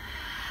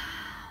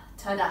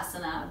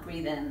 Tadasana,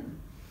 breathe in.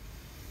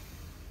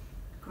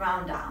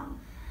 Ground down.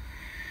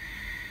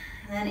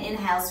 And then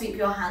inhale, sweep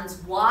your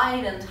hands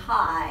wide and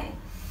high.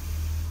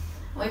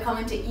 We're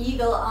coming to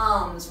eagle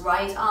arms,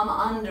 right arm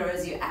under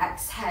as you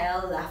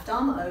exhale, left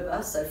arm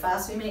over. So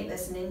first we make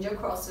this ninja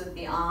cross with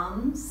the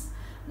arms.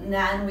 And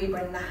then we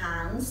bring the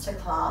hands to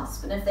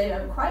clasp, and if they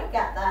don't quite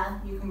get there,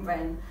 you can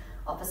bring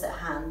opposite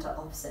hand to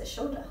opposite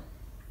shoulder.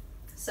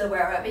 So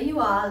wherever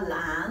you are,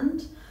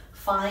 land,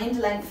 find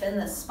length in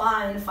the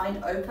spine,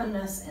 find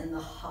openness in the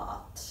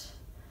heart.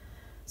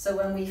 So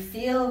when we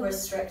feel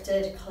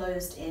restricted,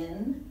 closed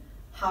in,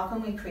 how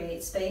can we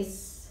create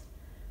space?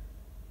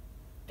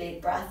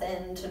 Big breath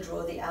in to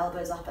draw the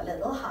elbows up a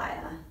little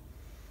higher.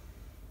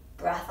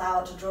 Breath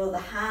out to draw the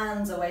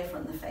hands away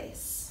from the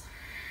face.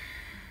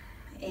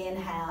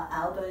 Inhale,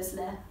 elbows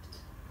lift.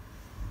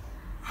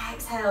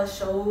 Exhale,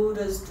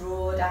 shoulders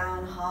draw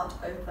down, heart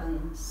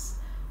opens.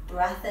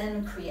 Breath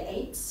in,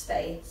 create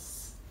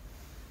space.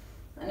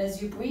 And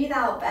as you breathe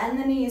out, bend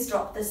the knees,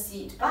 drop the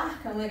seat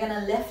back, and we're going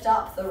to lift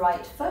up the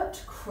right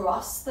foot,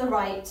 cross the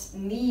right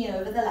knee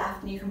over the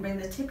left, and you can bring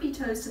the tippy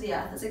toes to the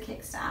earth as a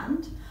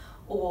kickstand,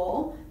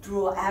 or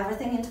draw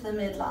everything into the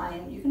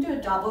midline. You can do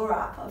a double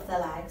wrap of the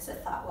legs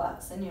if that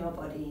works in your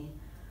body.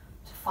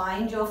 To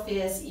find your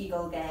fierce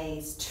eagle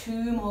gaze. 2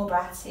 more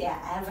breaths here,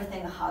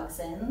 everything hugs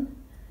in.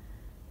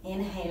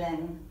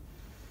 Inhaling,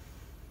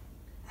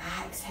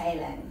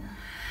 exhaling.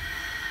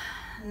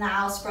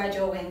 Now spread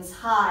your wings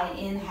high.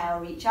 Inhale,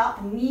 reach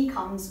up, knee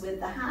comes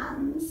with the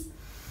hands.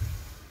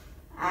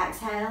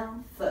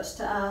 Exhale, foot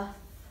to earth,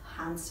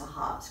 hands to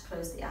heart.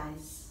 Close the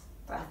eyes,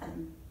 breath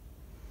in.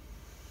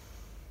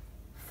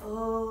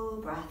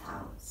 Full breath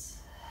out.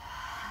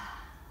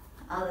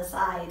 Other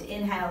side,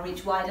 inhale,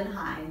 reach wide and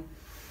high.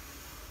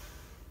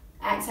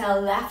 Exhale,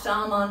 left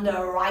arm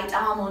under, right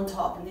arm on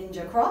top,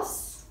 ninja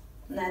cross.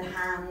 And then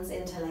hands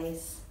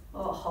interlace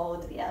or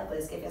hold the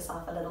elbows, give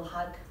yourself a little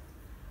hug.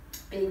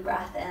 Big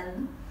breath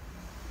in,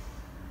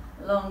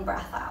 long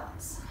breath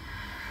out.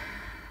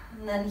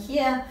 And then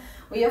here,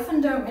 we often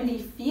don't really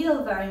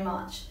feel very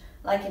much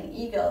like an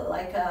eagle,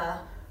 like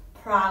a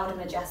proud,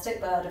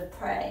 majestic bird of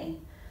prey.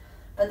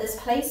 But this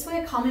place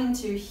we're coming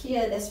to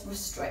here, this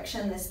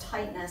restriction, this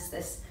tightness,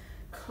 this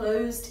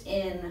closed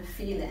in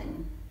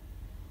feeling,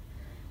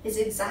 is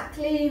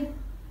exactly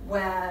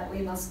where we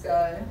must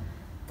go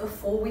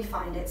before we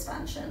find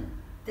expansion.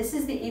 This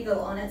is the eagle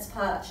on its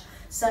perch,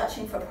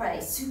 searching for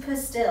prey, super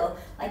still,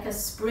 like a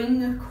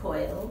spring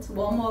coiled.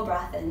 1 more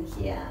breath in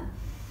here.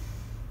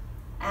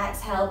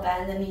 Exhale,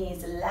 bend the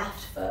knees,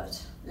 left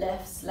foot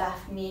lifts,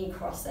 left knee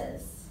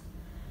crosses.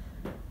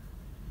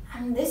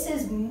 And this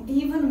is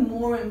even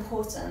more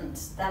important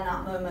than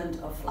that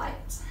moment of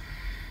flight.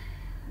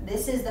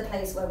 This is the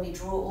place where we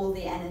draw all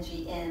the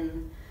energy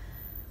in,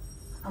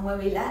 and where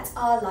we let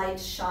our light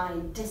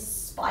shine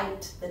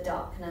despite the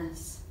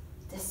darkness,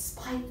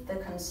 despite the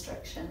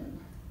constriction.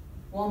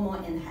 1 more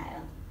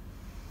inhale.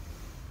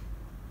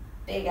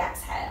 Big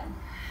exhale.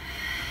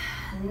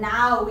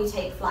 Now we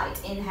take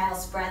flight. Inhale,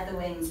 spread the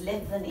wings,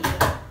 lift the knee.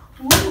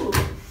 Woo.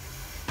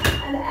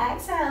 And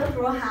exhale,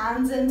 draw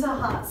hands into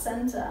heart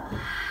center.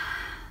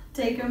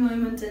 Take a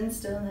moment in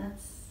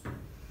stillness.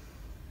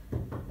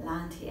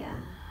 Land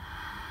here.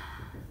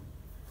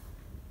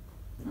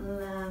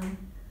 Learn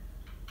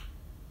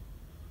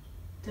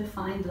to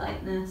find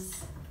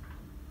lightness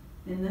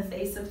in the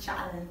face of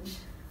challenge,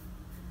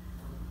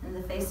 in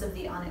the face of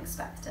the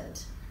unexpected.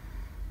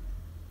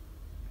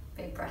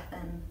 Big breath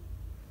in.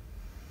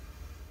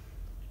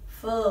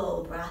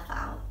 Full breath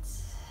out.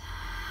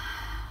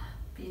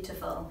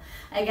 Beautiful.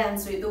 Again,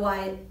 sweep the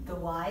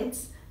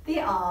wides. The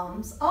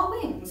arms are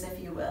wings, if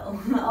you will.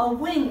 Our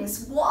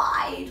wings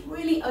wide.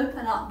 Really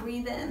open up,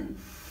 breathe in.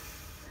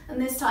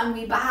 And this time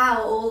we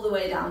bow all the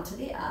way down to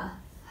the earth.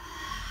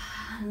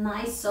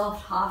 Nice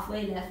soft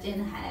halfway lift,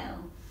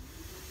 inhale.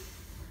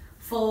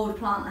 Forward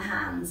plant the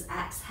hands,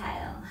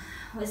 exhale.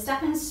 We're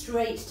stepping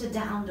straight to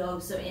down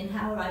dog, so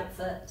inhale right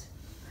foot.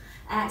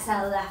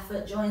 Exhale, left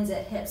foot joins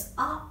it, hips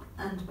up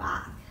and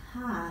back.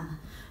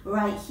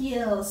 Right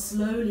heel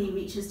slowly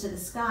reaches to the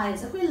sky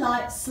as if we're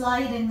like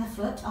sliding the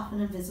foot up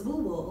an invisible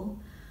wall.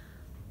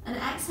 And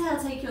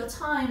exhale, take your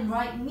time,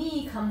 right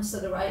knee comes to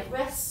the right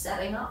wrist,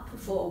 setting up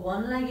for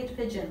one-legged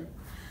pigeon.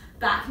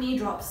 Back knee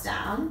drops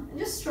down, and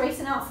just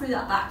straighten out through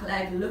that back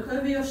leg, look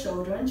over your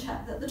shoulder and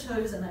check that the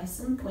toes are nice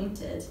and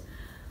pointed.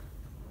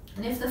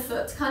 And if the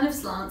foot kind of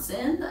slants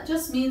in, that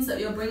just means that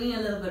you're bringing a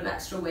little bit of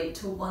extra weight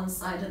to one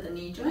side of the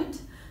knee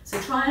joint. So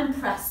try and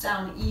press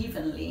down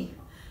evenly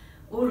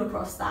all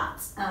across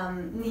that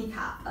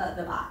kneecap at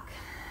the back.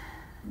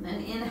 And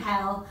then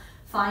inhale,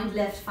 find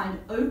lift, find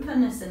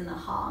openness in the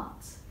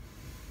heart.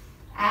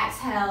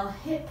 Exhale,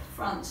 hip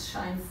fronts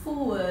shine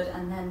forward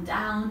and then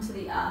down to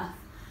the earth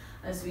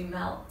as we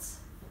melt.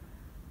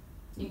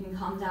 You can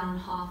come down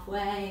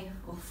halfway,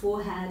 or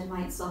forehead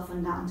might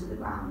soften down to the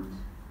ground.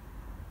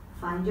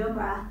 Find your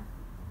breath,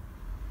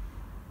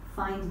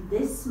 find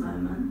this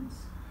moment,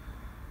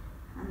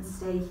 and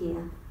stay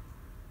here.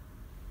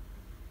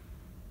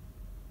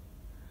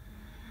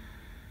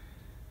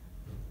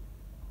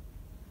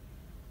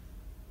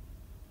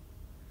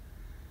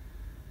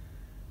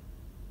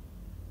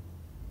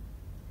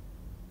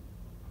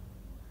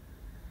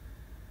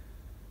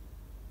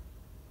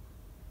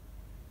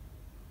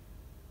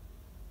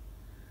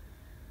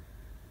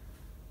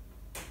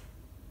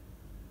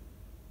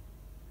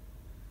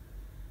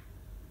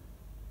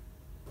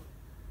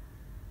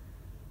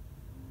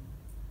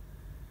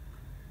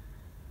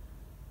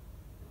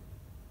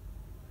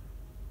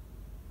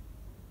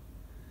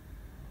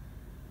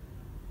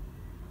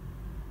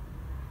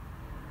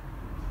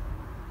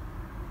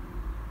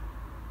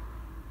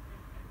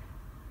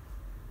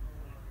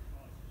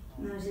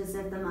 Notice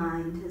if the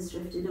mind has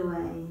drifted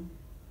away.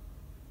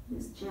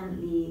 Just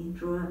gently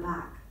draw it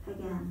back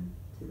again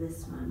to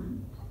this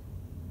moment.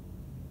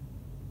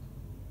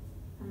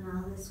 And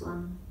now this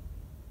one.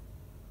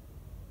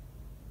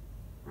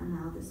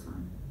 now this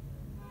one.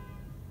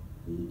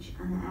 Each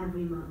and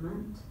every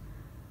moment,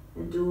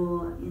 a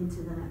door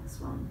into the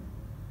next one.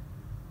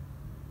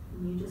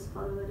 And you just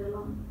follow it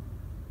along.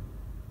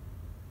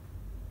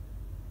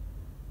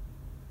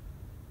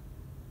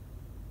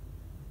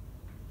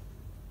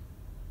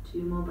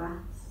 Two more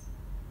breaths.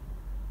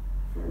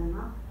 Filling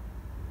up.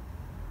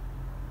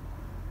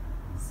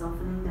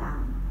 Softening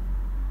down.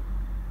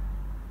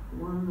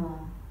 One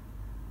more.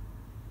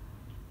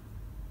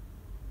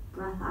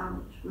 Breath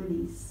out,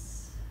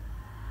 release.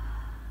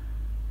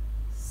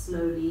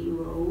 Slowly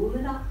roll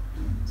it up.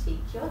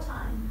 Take your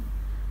time.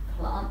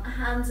 Plant the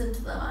hands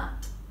into the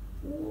mat.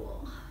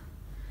 Ooh.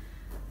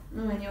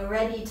 And when you're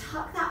ready,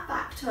 tuck that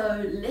back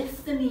toe,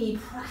 lift the knee,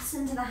 press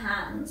into the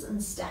hands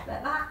and step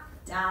it back.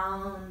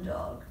 Down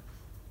dog.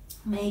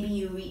 Maybe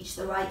you reach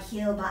the right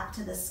heel back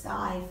to the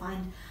sky,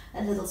 find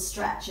a little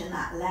stretch in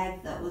that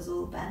leg that was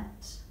all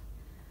bent.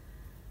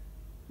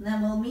 And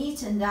then we'll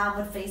meet in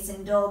downward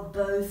facing dog,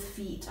 both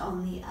feet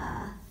on the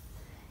earth.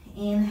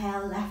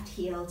 Inhale, left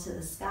heel to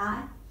the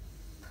sky.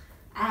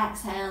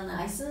 Exhale,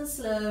 nice and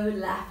slow,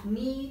 left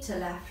knee to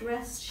left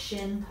wrist,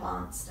 shin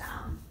plants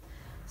down.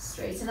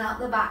 Straighten out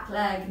the back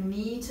leg,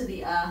 knee to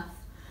the earth.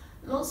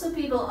 Lots of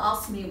people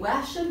ask me,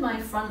 where should my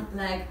front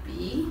leg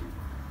be?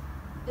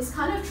 It's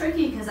kind of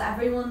tricky because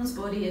everyone's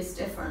body is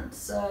different.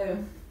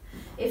 So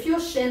if your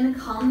shin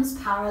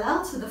comes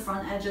parallel to the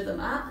front edge of the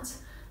mat,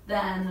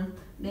 then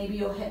maybe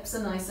your hips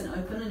are nice and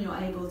open and you're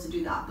able to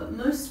do that. But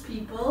most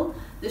people,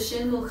 the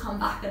shin will come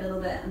back a little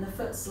bit and the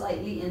foot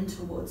slightly in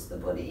towards the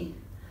body.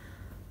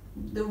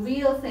 The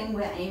real thing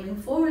we're aiming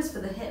for is for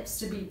the hips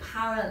to be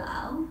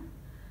parallel,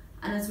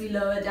 and as we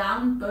lower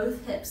down,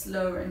 both hips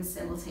lowering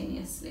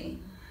simultaneously.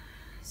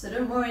 So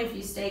don't worry if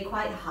you stay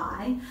quite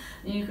high,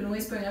 and you can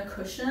always bring a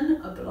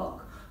cushion, a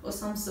block, or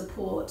some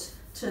support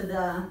to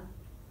the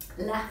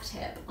left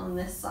hip on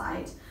this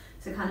side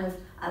to kind of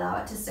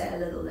allow it to stay a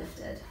little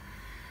lifted.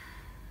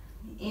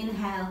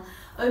 Inhale,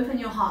 open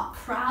your heart,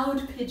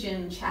 proud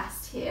pigeon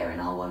chest here in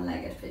our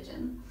one-legged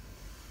pigeon.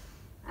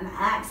 And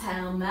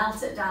exhale,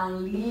 melt it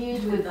down,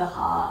 lead with the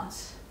heart.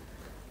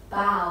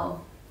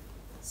 Bow,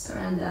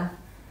 surrender,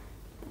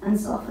 and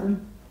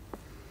soften.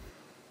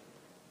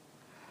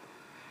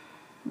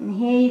 And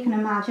here you can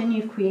imagine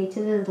you've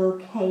created a little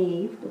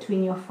cave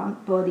between your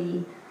front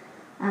body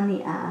and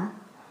the earth.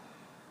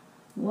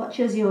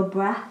 Watch as your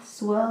breath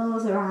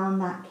swirls around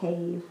that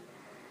cave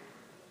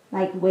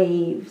like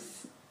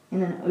waves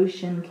in an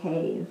ocean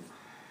cave.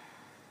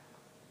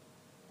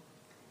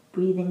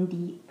 Breathing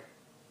deep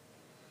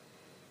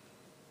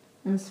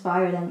and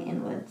spiraling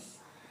inwards.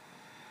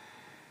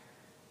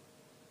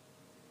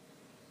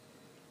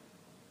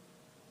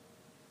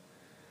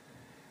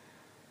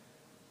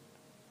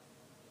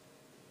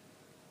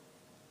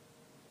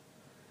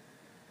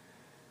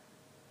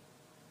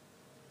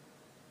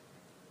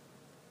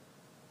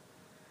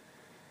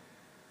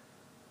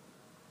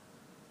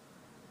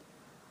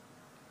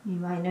 You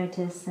might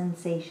notice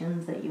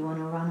sensations that you want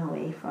to run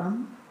away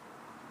from.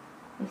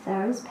 If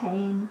there is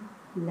pain,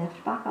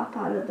 lift back up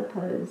out of the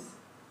pose.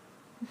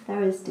 If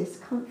there is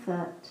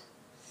discomfort,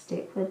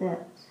 stick with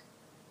it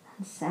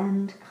and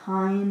send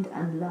kind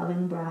and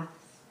loving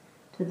breaths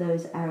to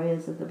those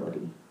areas of the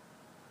body.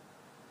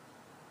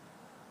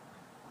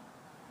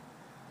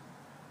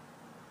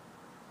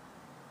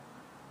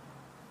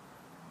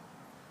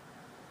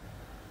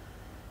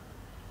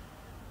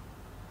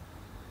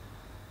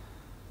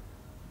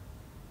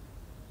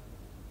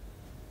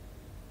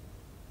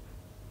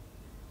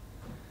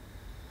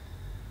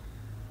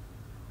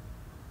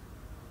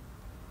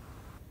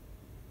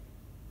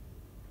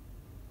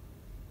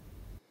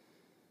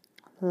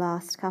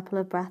 Last couple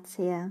of breaths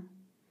here.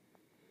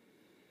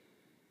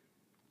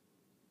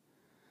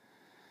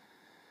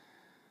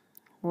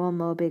 One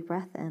more big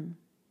breath in.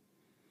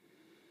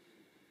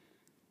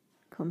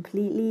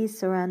 Completely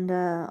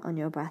surrender on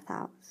your breath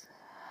out.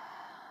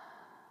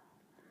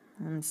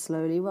 And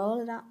slowly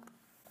roll it up.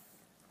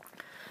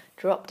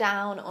 Drop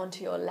down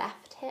onto your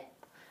left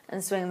hip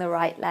and swing the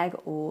right leg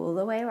all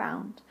the way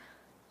around,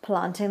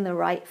 planting the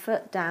right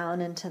foot down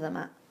into the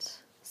mat,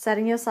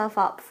 setting yourself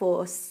up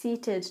for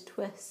seated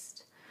twist.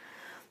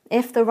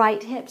 If the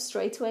right hip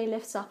straight away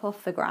lifts up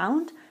off the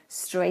ground,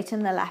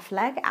 straighten the left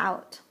leg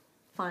out.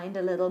 Find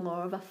a little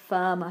more of a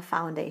firmer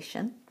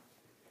foundation.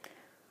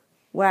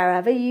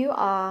 Wherever you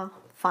are,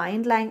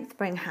 find length,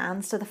 bring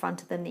hands to the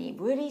front of the knee.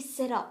 Really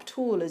sit up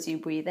tall as you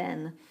breathe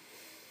in.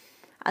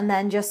 And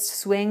then just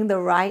swing the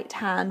right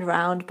hand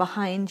round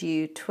behind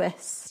you,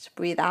 twist,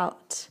 breathe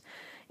out.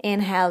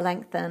 Inhale,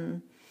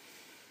 lengthen.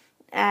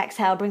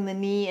 Exhale, bring the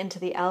knee into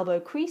the elbow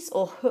crease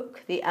or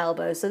hook the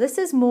elbow. So this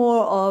is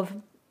more of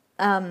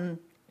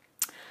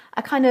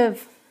a kind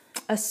of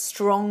a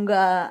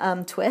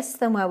stronger twist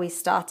than where we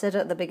started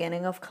at the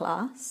beginning of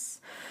class.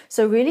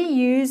 So really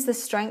use the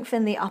strength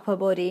in the upper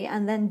body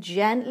and then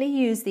gently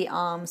use the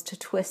arms to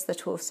twist the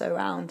torso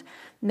around.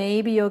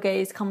 Maybe your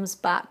gaze comes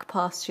back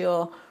past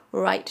your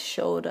right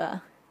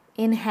shoulder.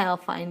 Inhale,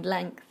 find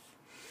length.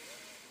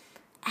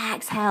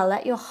 Exhale,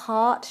 let your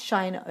heart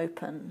shine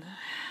open.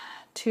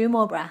 2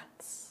 more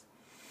breaths.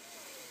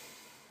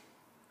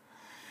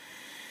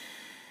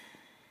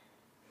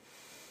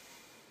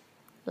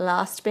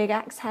 Last big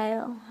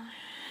exhale.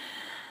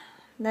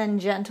 Then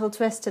gentle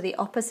twist to the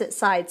opposite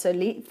side. So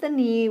leave the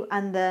knee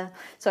and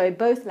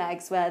both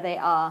legs where they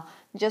are.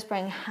 Just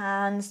bring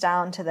hands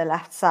down to the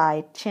left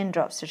side. Chin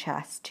drops to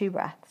chest. 2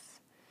 breaths.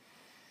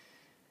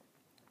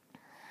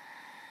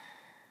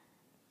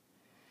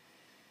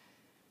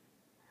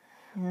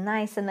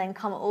 Nice, and then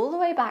come all the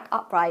way back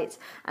upright.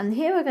 And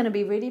here we're going to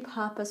be really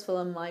purposeful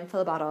and mindful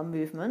about our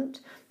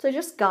movement. So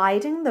just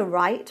guiding the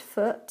right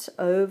foot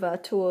over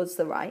towards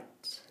the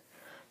right.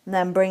 And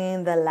then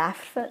bringing the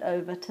left foot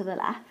over to the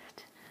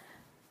left.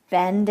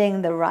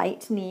 Bending the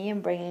right knee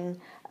and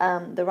bringing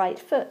the right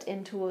foot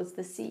in towards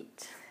the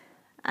seat.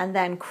 And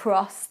then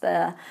cross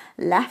the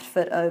left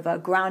foot over,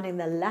 grounding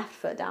the left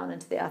foot down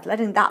into the earth,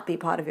 letting that be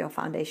part of your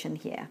foundation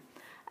here.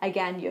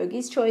 Again,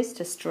 yogi's choice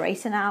to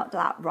straighten out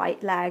that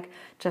right leg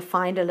to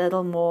find a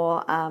little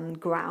more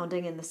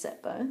grounding in the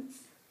sit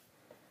bones.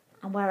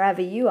 And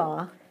wherever you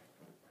are,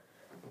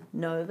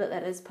 know that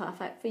that is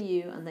perfect for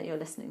you and that you're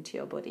listening to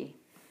your body.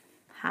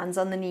 Hands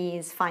on the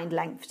knees, find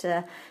length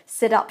to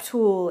sit up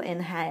tall,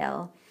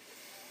 inhale.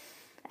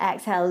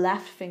 Exhale,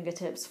 left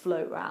fingertips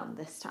float round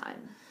this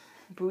time.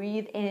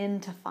 Breathe in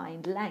to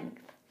find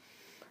length.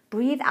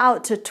 Breathe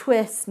out to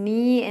twist,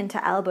 knee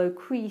into elbow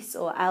crease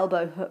or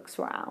elbow hooks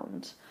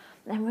round.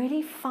 And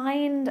really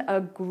find a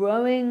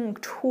growing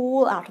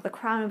tall out of the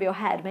crown of your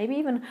head. Maybe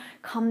even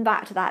come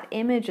back to that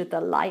image of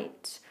the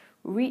light,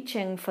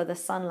 reaching for the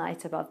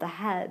sunlight above the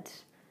head.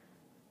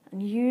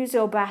 And use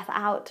your breath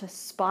out to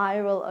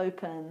spiral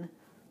open.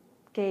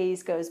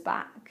 Gaze goes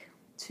back.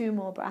 2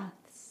 more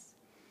breaths.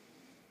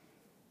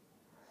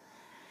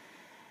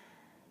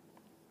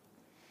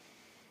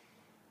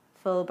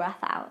 Full breath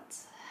out.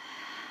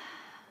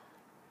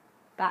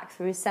 Back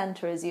through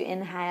center as you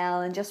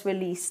inhale and just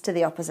release to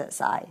the opposite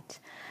side.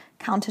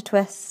 Counter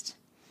twist.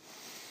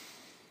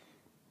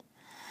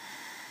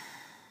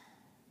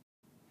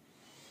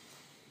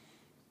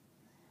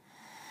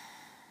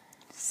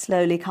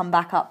 Slowly come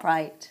back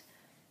upright.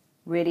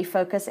 Really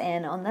focus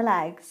in on the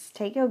legs.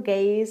 Take your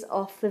gaze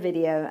off the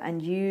video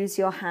and use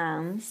your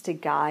hands to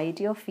guide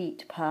your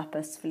feet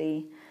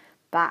purposefully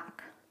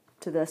back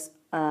to the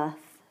earth.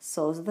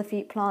 Soles of the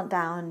feet plant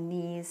down,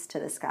 knees to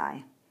the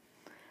sky.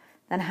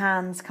 Then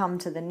hands come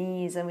to the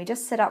knees and we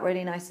just sit up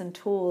really nice and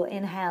tall.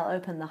 Inhale,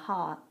 open the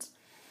heart.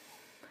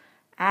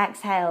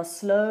 Exhale,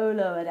 slow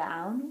lower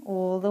down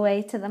all the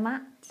way to the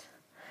mat.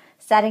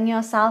 Setting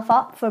yourself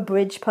up for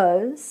bridge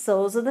pose.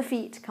 Soles of the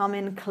feet come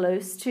in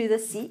close to the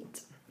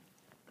seat.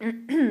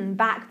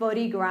 Back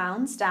body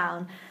grounds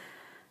down.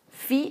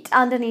 Feet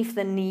underneath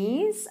the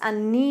knees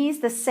and knees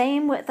the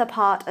same width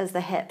apart as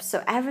the hips.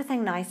 So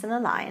everything nice and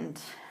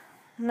aligned.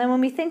 And then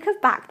when we think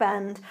of back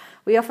bend,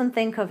 we often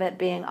think of it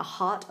being a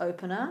heart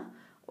opener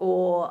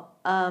or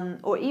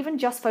even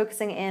just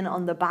focusing in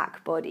on the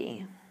back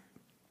body.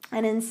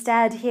 And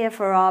instead here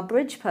for our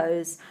bridge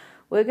pose,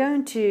 we're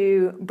going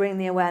to bring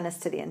the awareness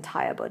to the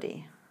entire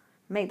body.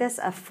 Make this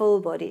a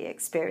full body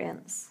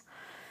experience.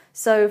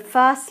 So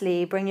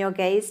firstly, bring your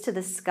gaze to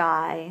the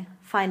sky,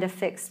 find a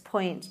fixed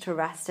point to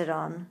rest it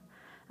on,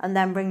 and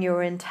then bring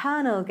your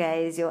internal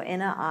gaze, your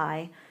inner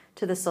eye,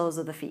 to the soles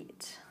of the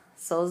feet.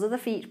 Soles of the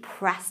feet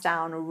press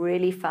down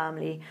really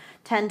firmly.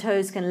 10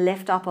 toes can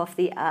lift up off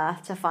the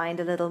earth to find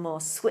a little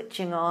more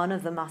switching on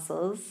of the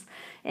muscles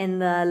in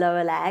the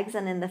lower legs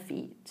and in the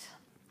feet.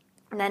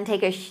 And then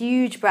take a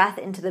huge breath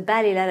into the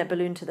belly, let it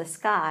balloon to the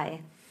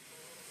sky.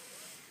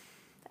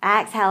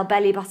 Exhale,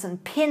 belly button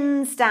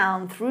pins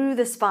down through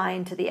the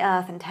spine to the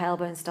earth and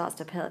tailbone starts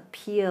to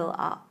peel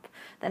up.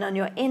 Then on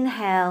your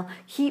inhale,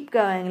 keep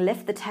going.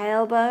 Lift the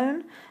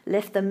tailbone,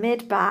 lift the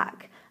mid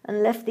back,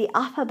 and lift the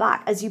upper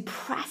back as you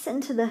press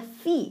into the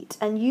feet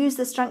and use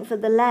the strength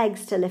of the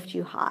legs to lift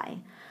you high.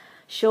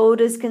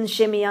 Shoulders can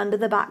shimmy under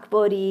the back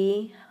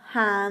body.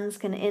 Hands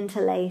can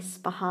interlace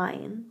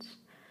behind.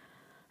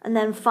 And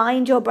then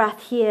find your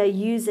breath here.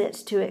 Use it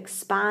to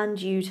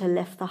expand you to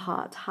lift the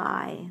heart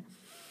high.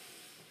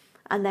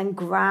 And then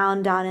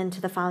ground down into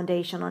the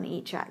foundation on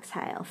each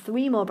exhale.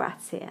 3 more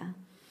breaths here.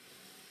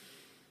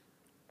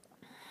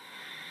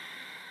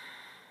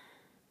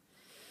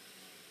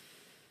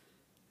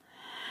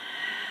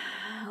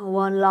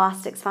 One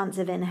last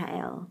expansive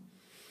inhale.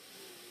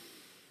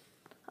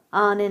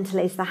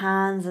 Uninterlace the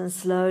hands and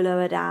slow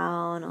lower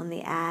down on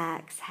the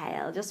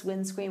exhale. Just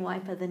windscreen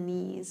wiper the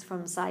knees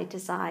from side to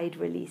side.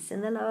 Release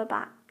in the lower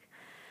back.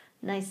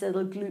 Nice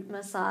little glute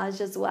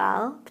massage as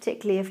well,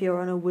 particularly if you're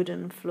on a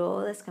wooden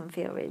floor. This can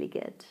feel really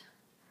good.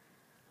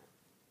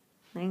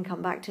 Then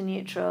come back to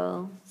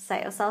neutral.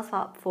 Set yourself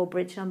up for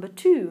bridge number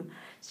 2.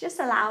 It's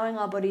just allowing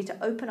our body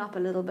to open up a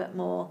little bit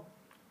more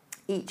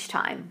each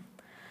time.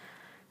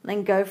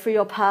 Then go for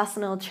your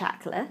personal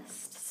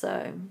checklist.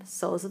 So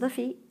soles of the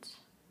feet,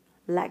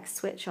 legs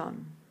switch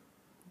on,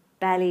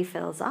 belly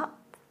fills up,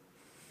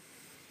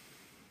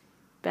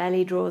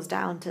 belly draws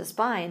down to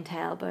spine,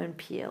 tailbone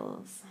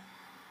peels.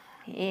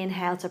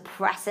 Inhale to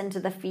press into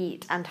the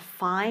feet and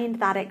find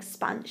that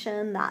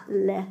expansion, that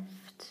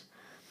lift.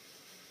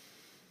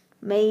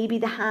 Maybe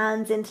the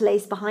hands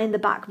interlace behind the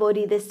back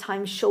body, this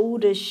time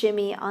shoulders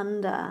shimmy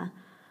under.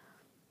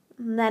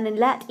 And then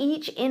let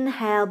each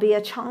inhale be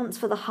a chance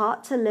for the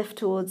heart to lift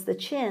towards the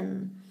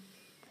chin.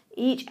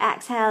 Each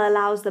exhale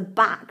allows the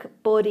back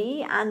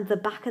body and the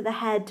back of the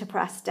head to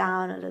press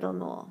down a little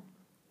more.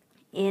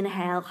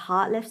 Inhale,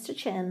 heart lifts to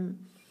chin.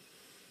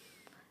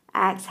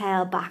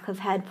 Exhale, back of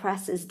head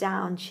presses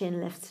down,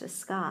 chin lifts to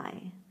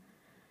sky.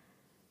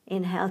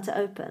 Inhale to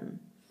open.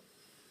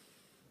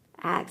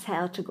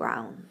 Exhale to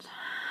ground.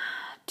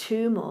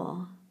 2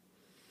 more.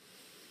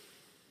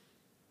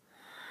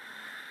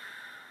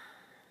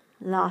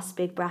 Last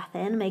big breath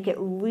in, make it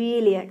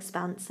really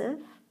expansive.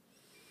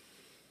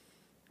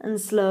 And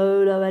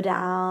slow lower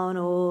down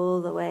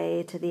all the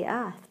way to the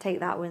earth. Take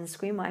that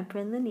windscreen wiper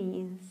in the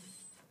knees.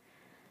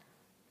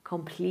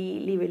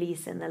 Completely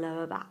release in the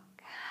lower back.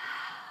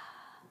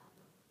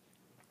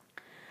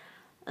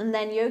 And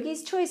then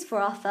yogi's choice for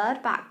our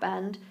third back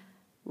bend.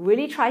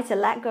 Really try to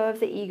let go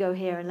of the ego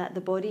here and let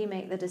the body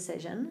make the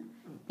decision.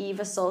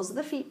 Either soles of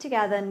the feet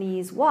together,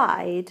 knees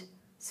wide,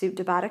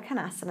 Supta Baddha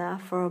Konasana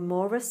for a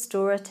more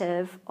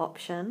restorative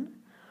option.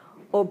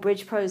 Or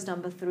bridge pose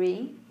number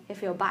 3.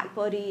 If your back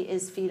body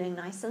is feeling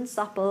nice and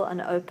supple and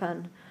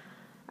open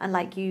and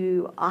like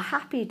you are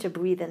happy to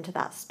breathe into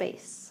that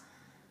space.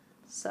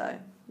 So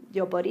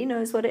your body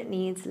knows what it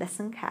needs.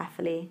 Listen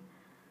carefully.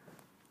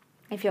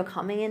 If you're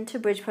coming into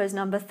bridge pose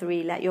number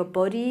 3, let your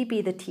body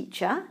be the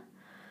teacher.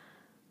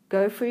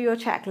 Go through your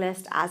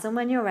checklist as and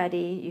when you're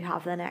ready. You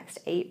have the next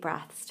 8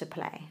 breaths to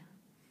play.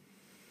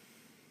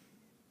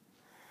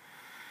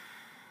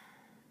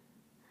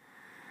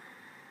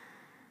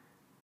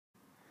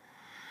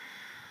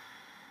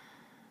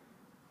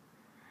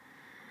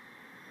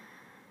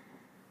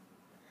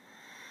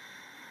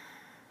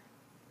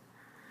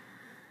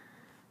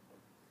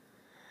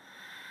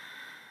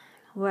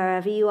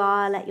 Wherever you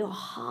are, let your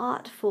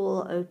heart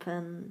fall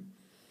open.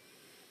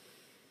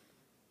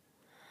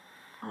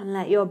 And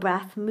let your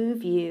breath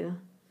move you,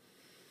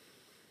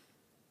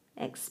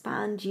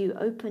 expand you,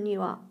 open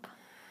you up,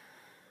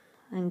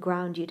 and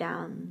ground you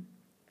down.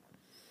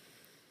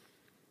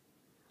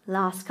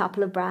 Last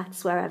couple of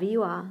breaths wherever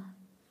you are.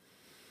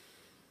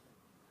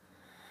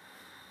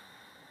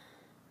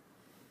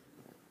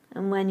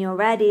 And when you're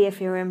ready,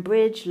 if you're in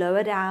bridge,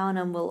 lower down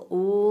and we'll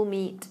all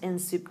meet in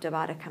Supta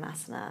Baddha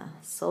Konasana.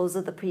 Soles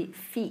of the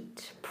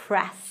feet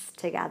press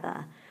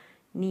together,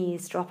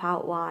 knees drop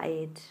out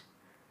wide.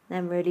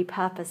 Then really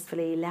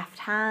purposefully, left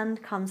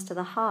hand comes to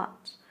the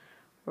heart,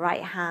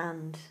 right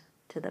hand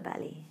to the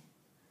belly.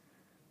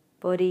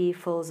 Body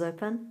falls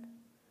open,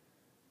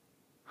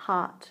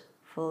 heart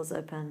falls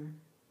open,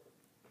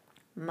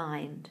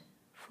 mind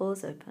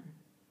falls open.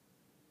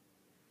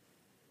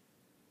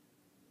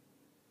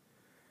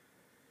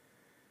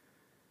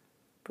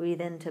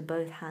 Breathe into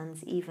both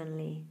hands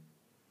evenly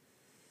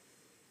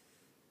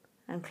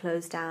and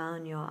close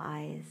down your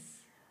eyes.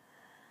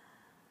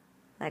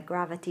 Let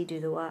gravity do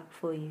the work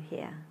for you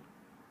here.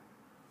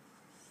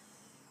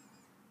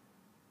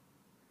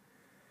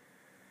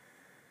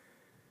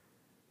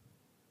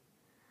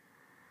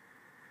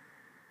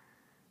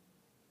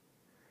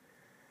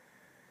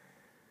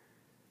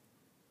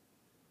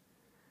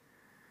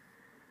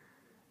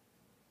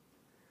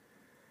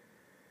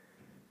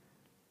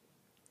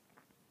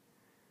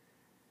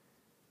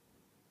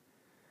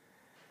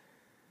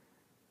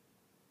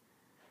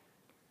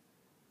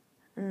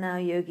 Now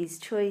yogi's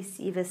choice,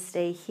 either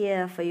stay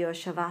here for your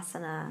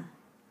shavasana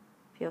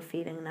if you're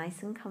feeling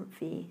nice and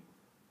comfy,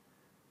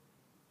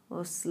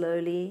 or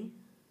slowly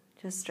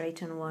just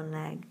straighten one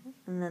leg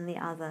and then the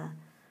other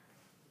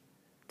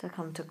to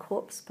come to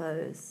corpse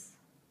pose,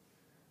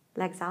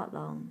 legs out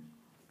long,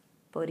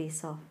 body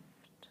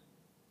soft.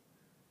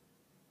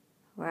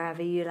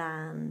 Wherever you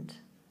land,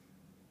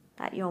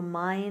 let your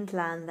mind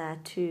land there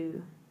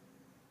too.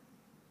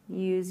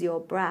 Use your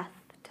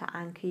breath to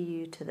anchor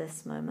you to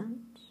this moment.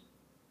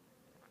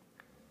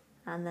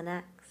 And the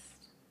next,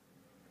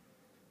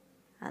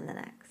 and the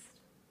next.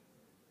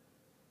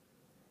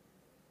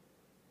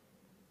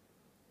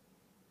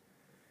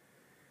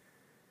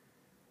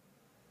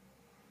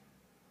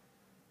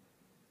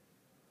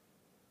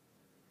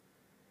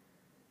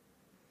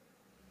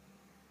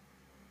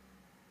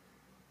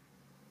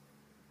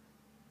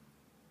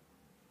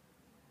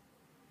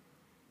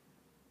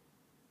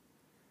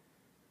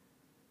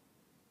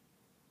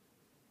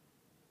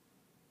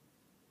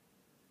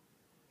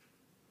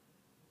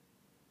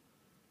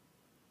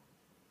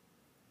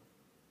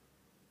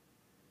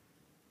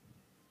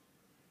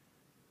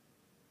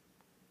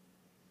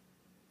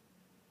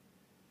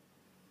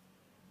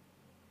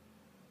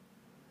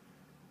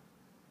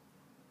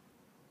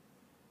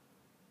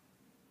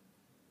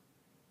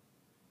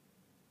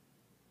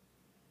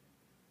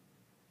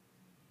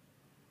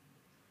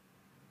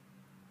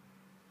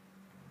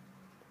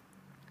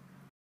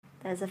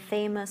 There's a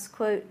famous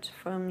quote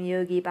from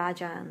Yogi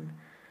Bhajan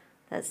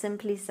that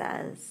simply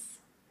says,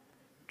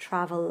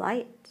 travel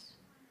light,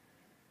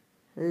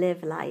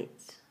 live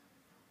light,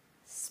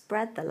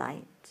 spread the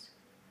light,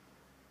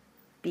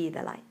 be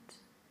the light.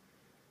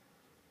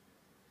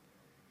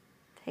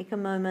 Take a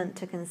moment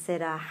to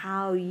consider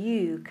how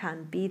you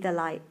can be the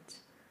light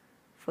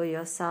for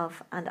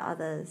yourself and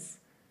others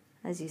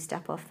as you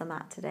step off the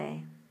mat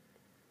today.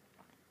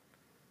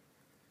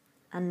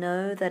 And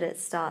know that it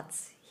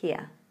starts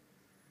here,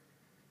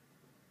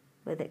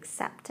 with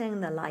accepting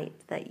the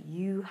light that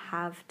you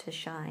have to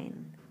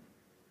shine,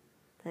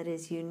 that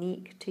is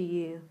unique to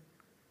you,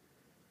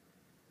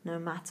 no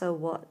matter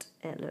what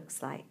it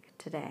looks like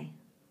today.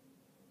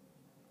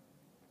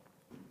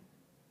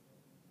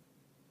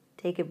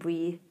 Take a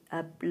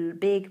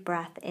big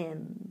breath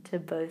in to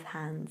both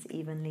hands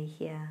evenly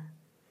here.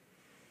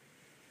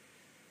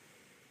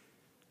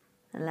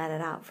 And let it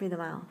out through the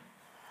mouth.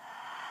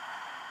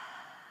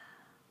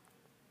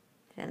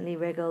 Gently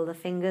wriggle the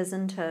fingers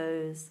and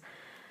toes.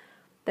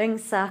 Bring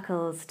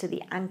circles to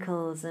the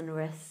ankles and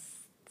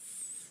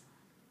wrists.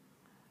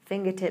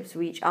 Fingertips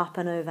reach up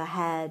and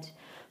overhead.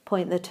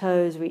 Point the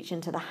toes, reach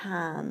into the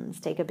hands.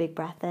 Take a big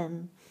breath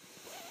in.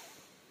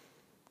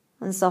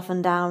 And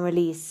soften down,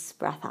 release,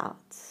 breath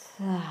out.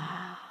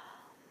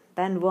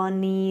 Bend one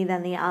knee,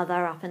 then the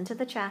other up into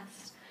the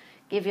chest.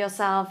 Give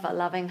yourself a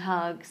loving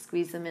hug,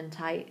 squeeze them in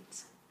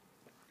tight.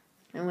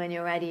 And when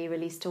you're ready,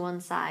 release to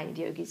one side,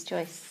 yogi's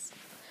choice.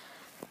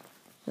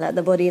 Let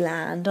the body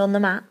land on the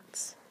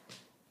mat.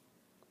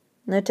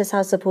 Notice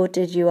how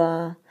supported you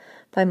are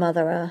by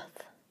Mother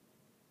Earth.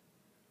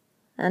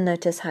 And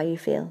notice how you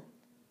feel.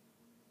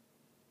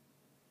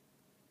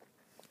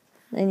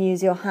 Then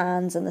use your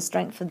hands and the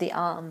strength of the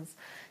arms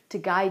to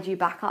guide you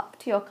back up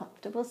to your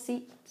comfortable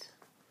seat.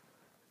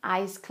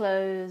 Eyes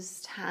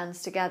closed,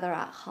 hands together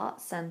at heart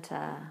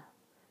center.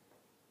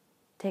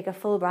 Take a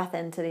full breath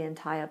into the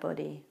entire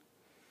body.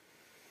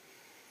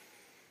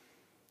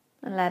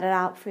 And let it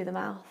out through the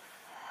mouth.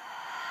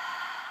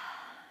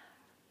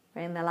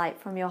 Bring the light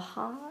from your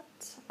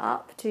heart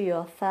up to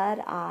your third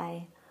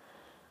eye.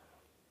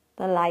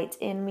 The light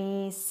in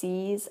me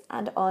sees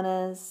and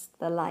honors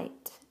the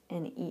light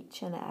in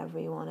each and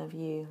every one of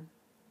you.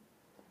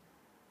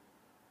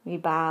 We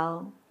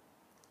bow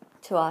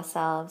to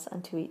ourselves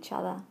and to each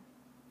other.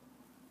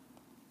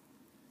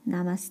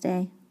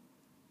 Namaste.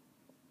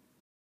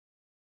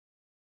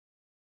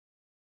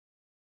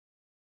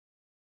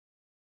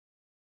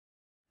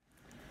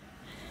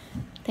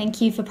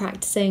 Thank you for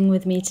practicing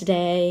with me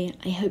today.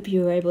 I hope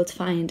you were able to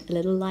find a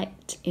little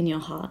light in your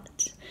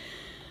heart.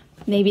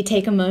 Maybe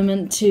take a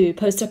moment to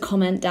post a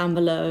comment down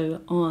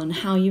below on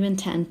how you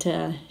intend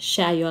to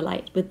share your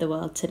light with the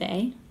world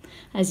today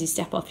as you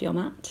step off your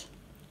mat.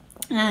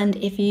 And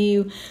if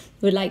you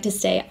would like to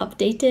stay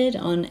updated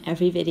on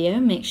every video,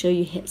 make sure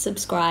you hit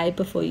subscribe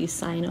before you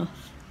sign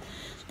off.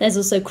 There's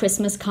also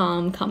Christmas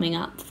Calm coming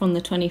up from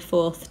the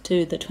 24th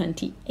to the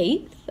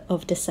 28th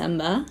of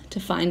December. To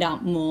find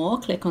out more,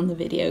 click on the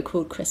video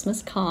called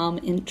Christmas Calm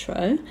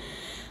Intro.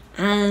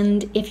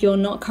 And if you're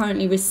not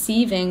currently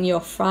receiving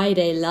your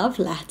Friday love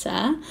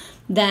letter,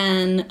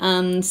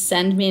 then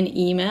send me an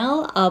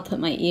email. I'll put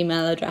my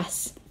email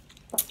address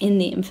in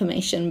the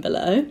information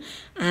below,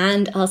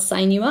 and I'll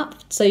sign you up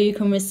so you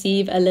can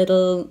receive a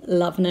little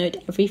love note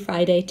every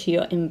Friday to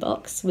your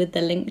inbox with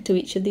the link to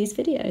each of these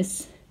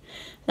videos.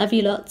 Love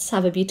you lots.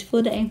 Have a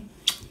beautiful day.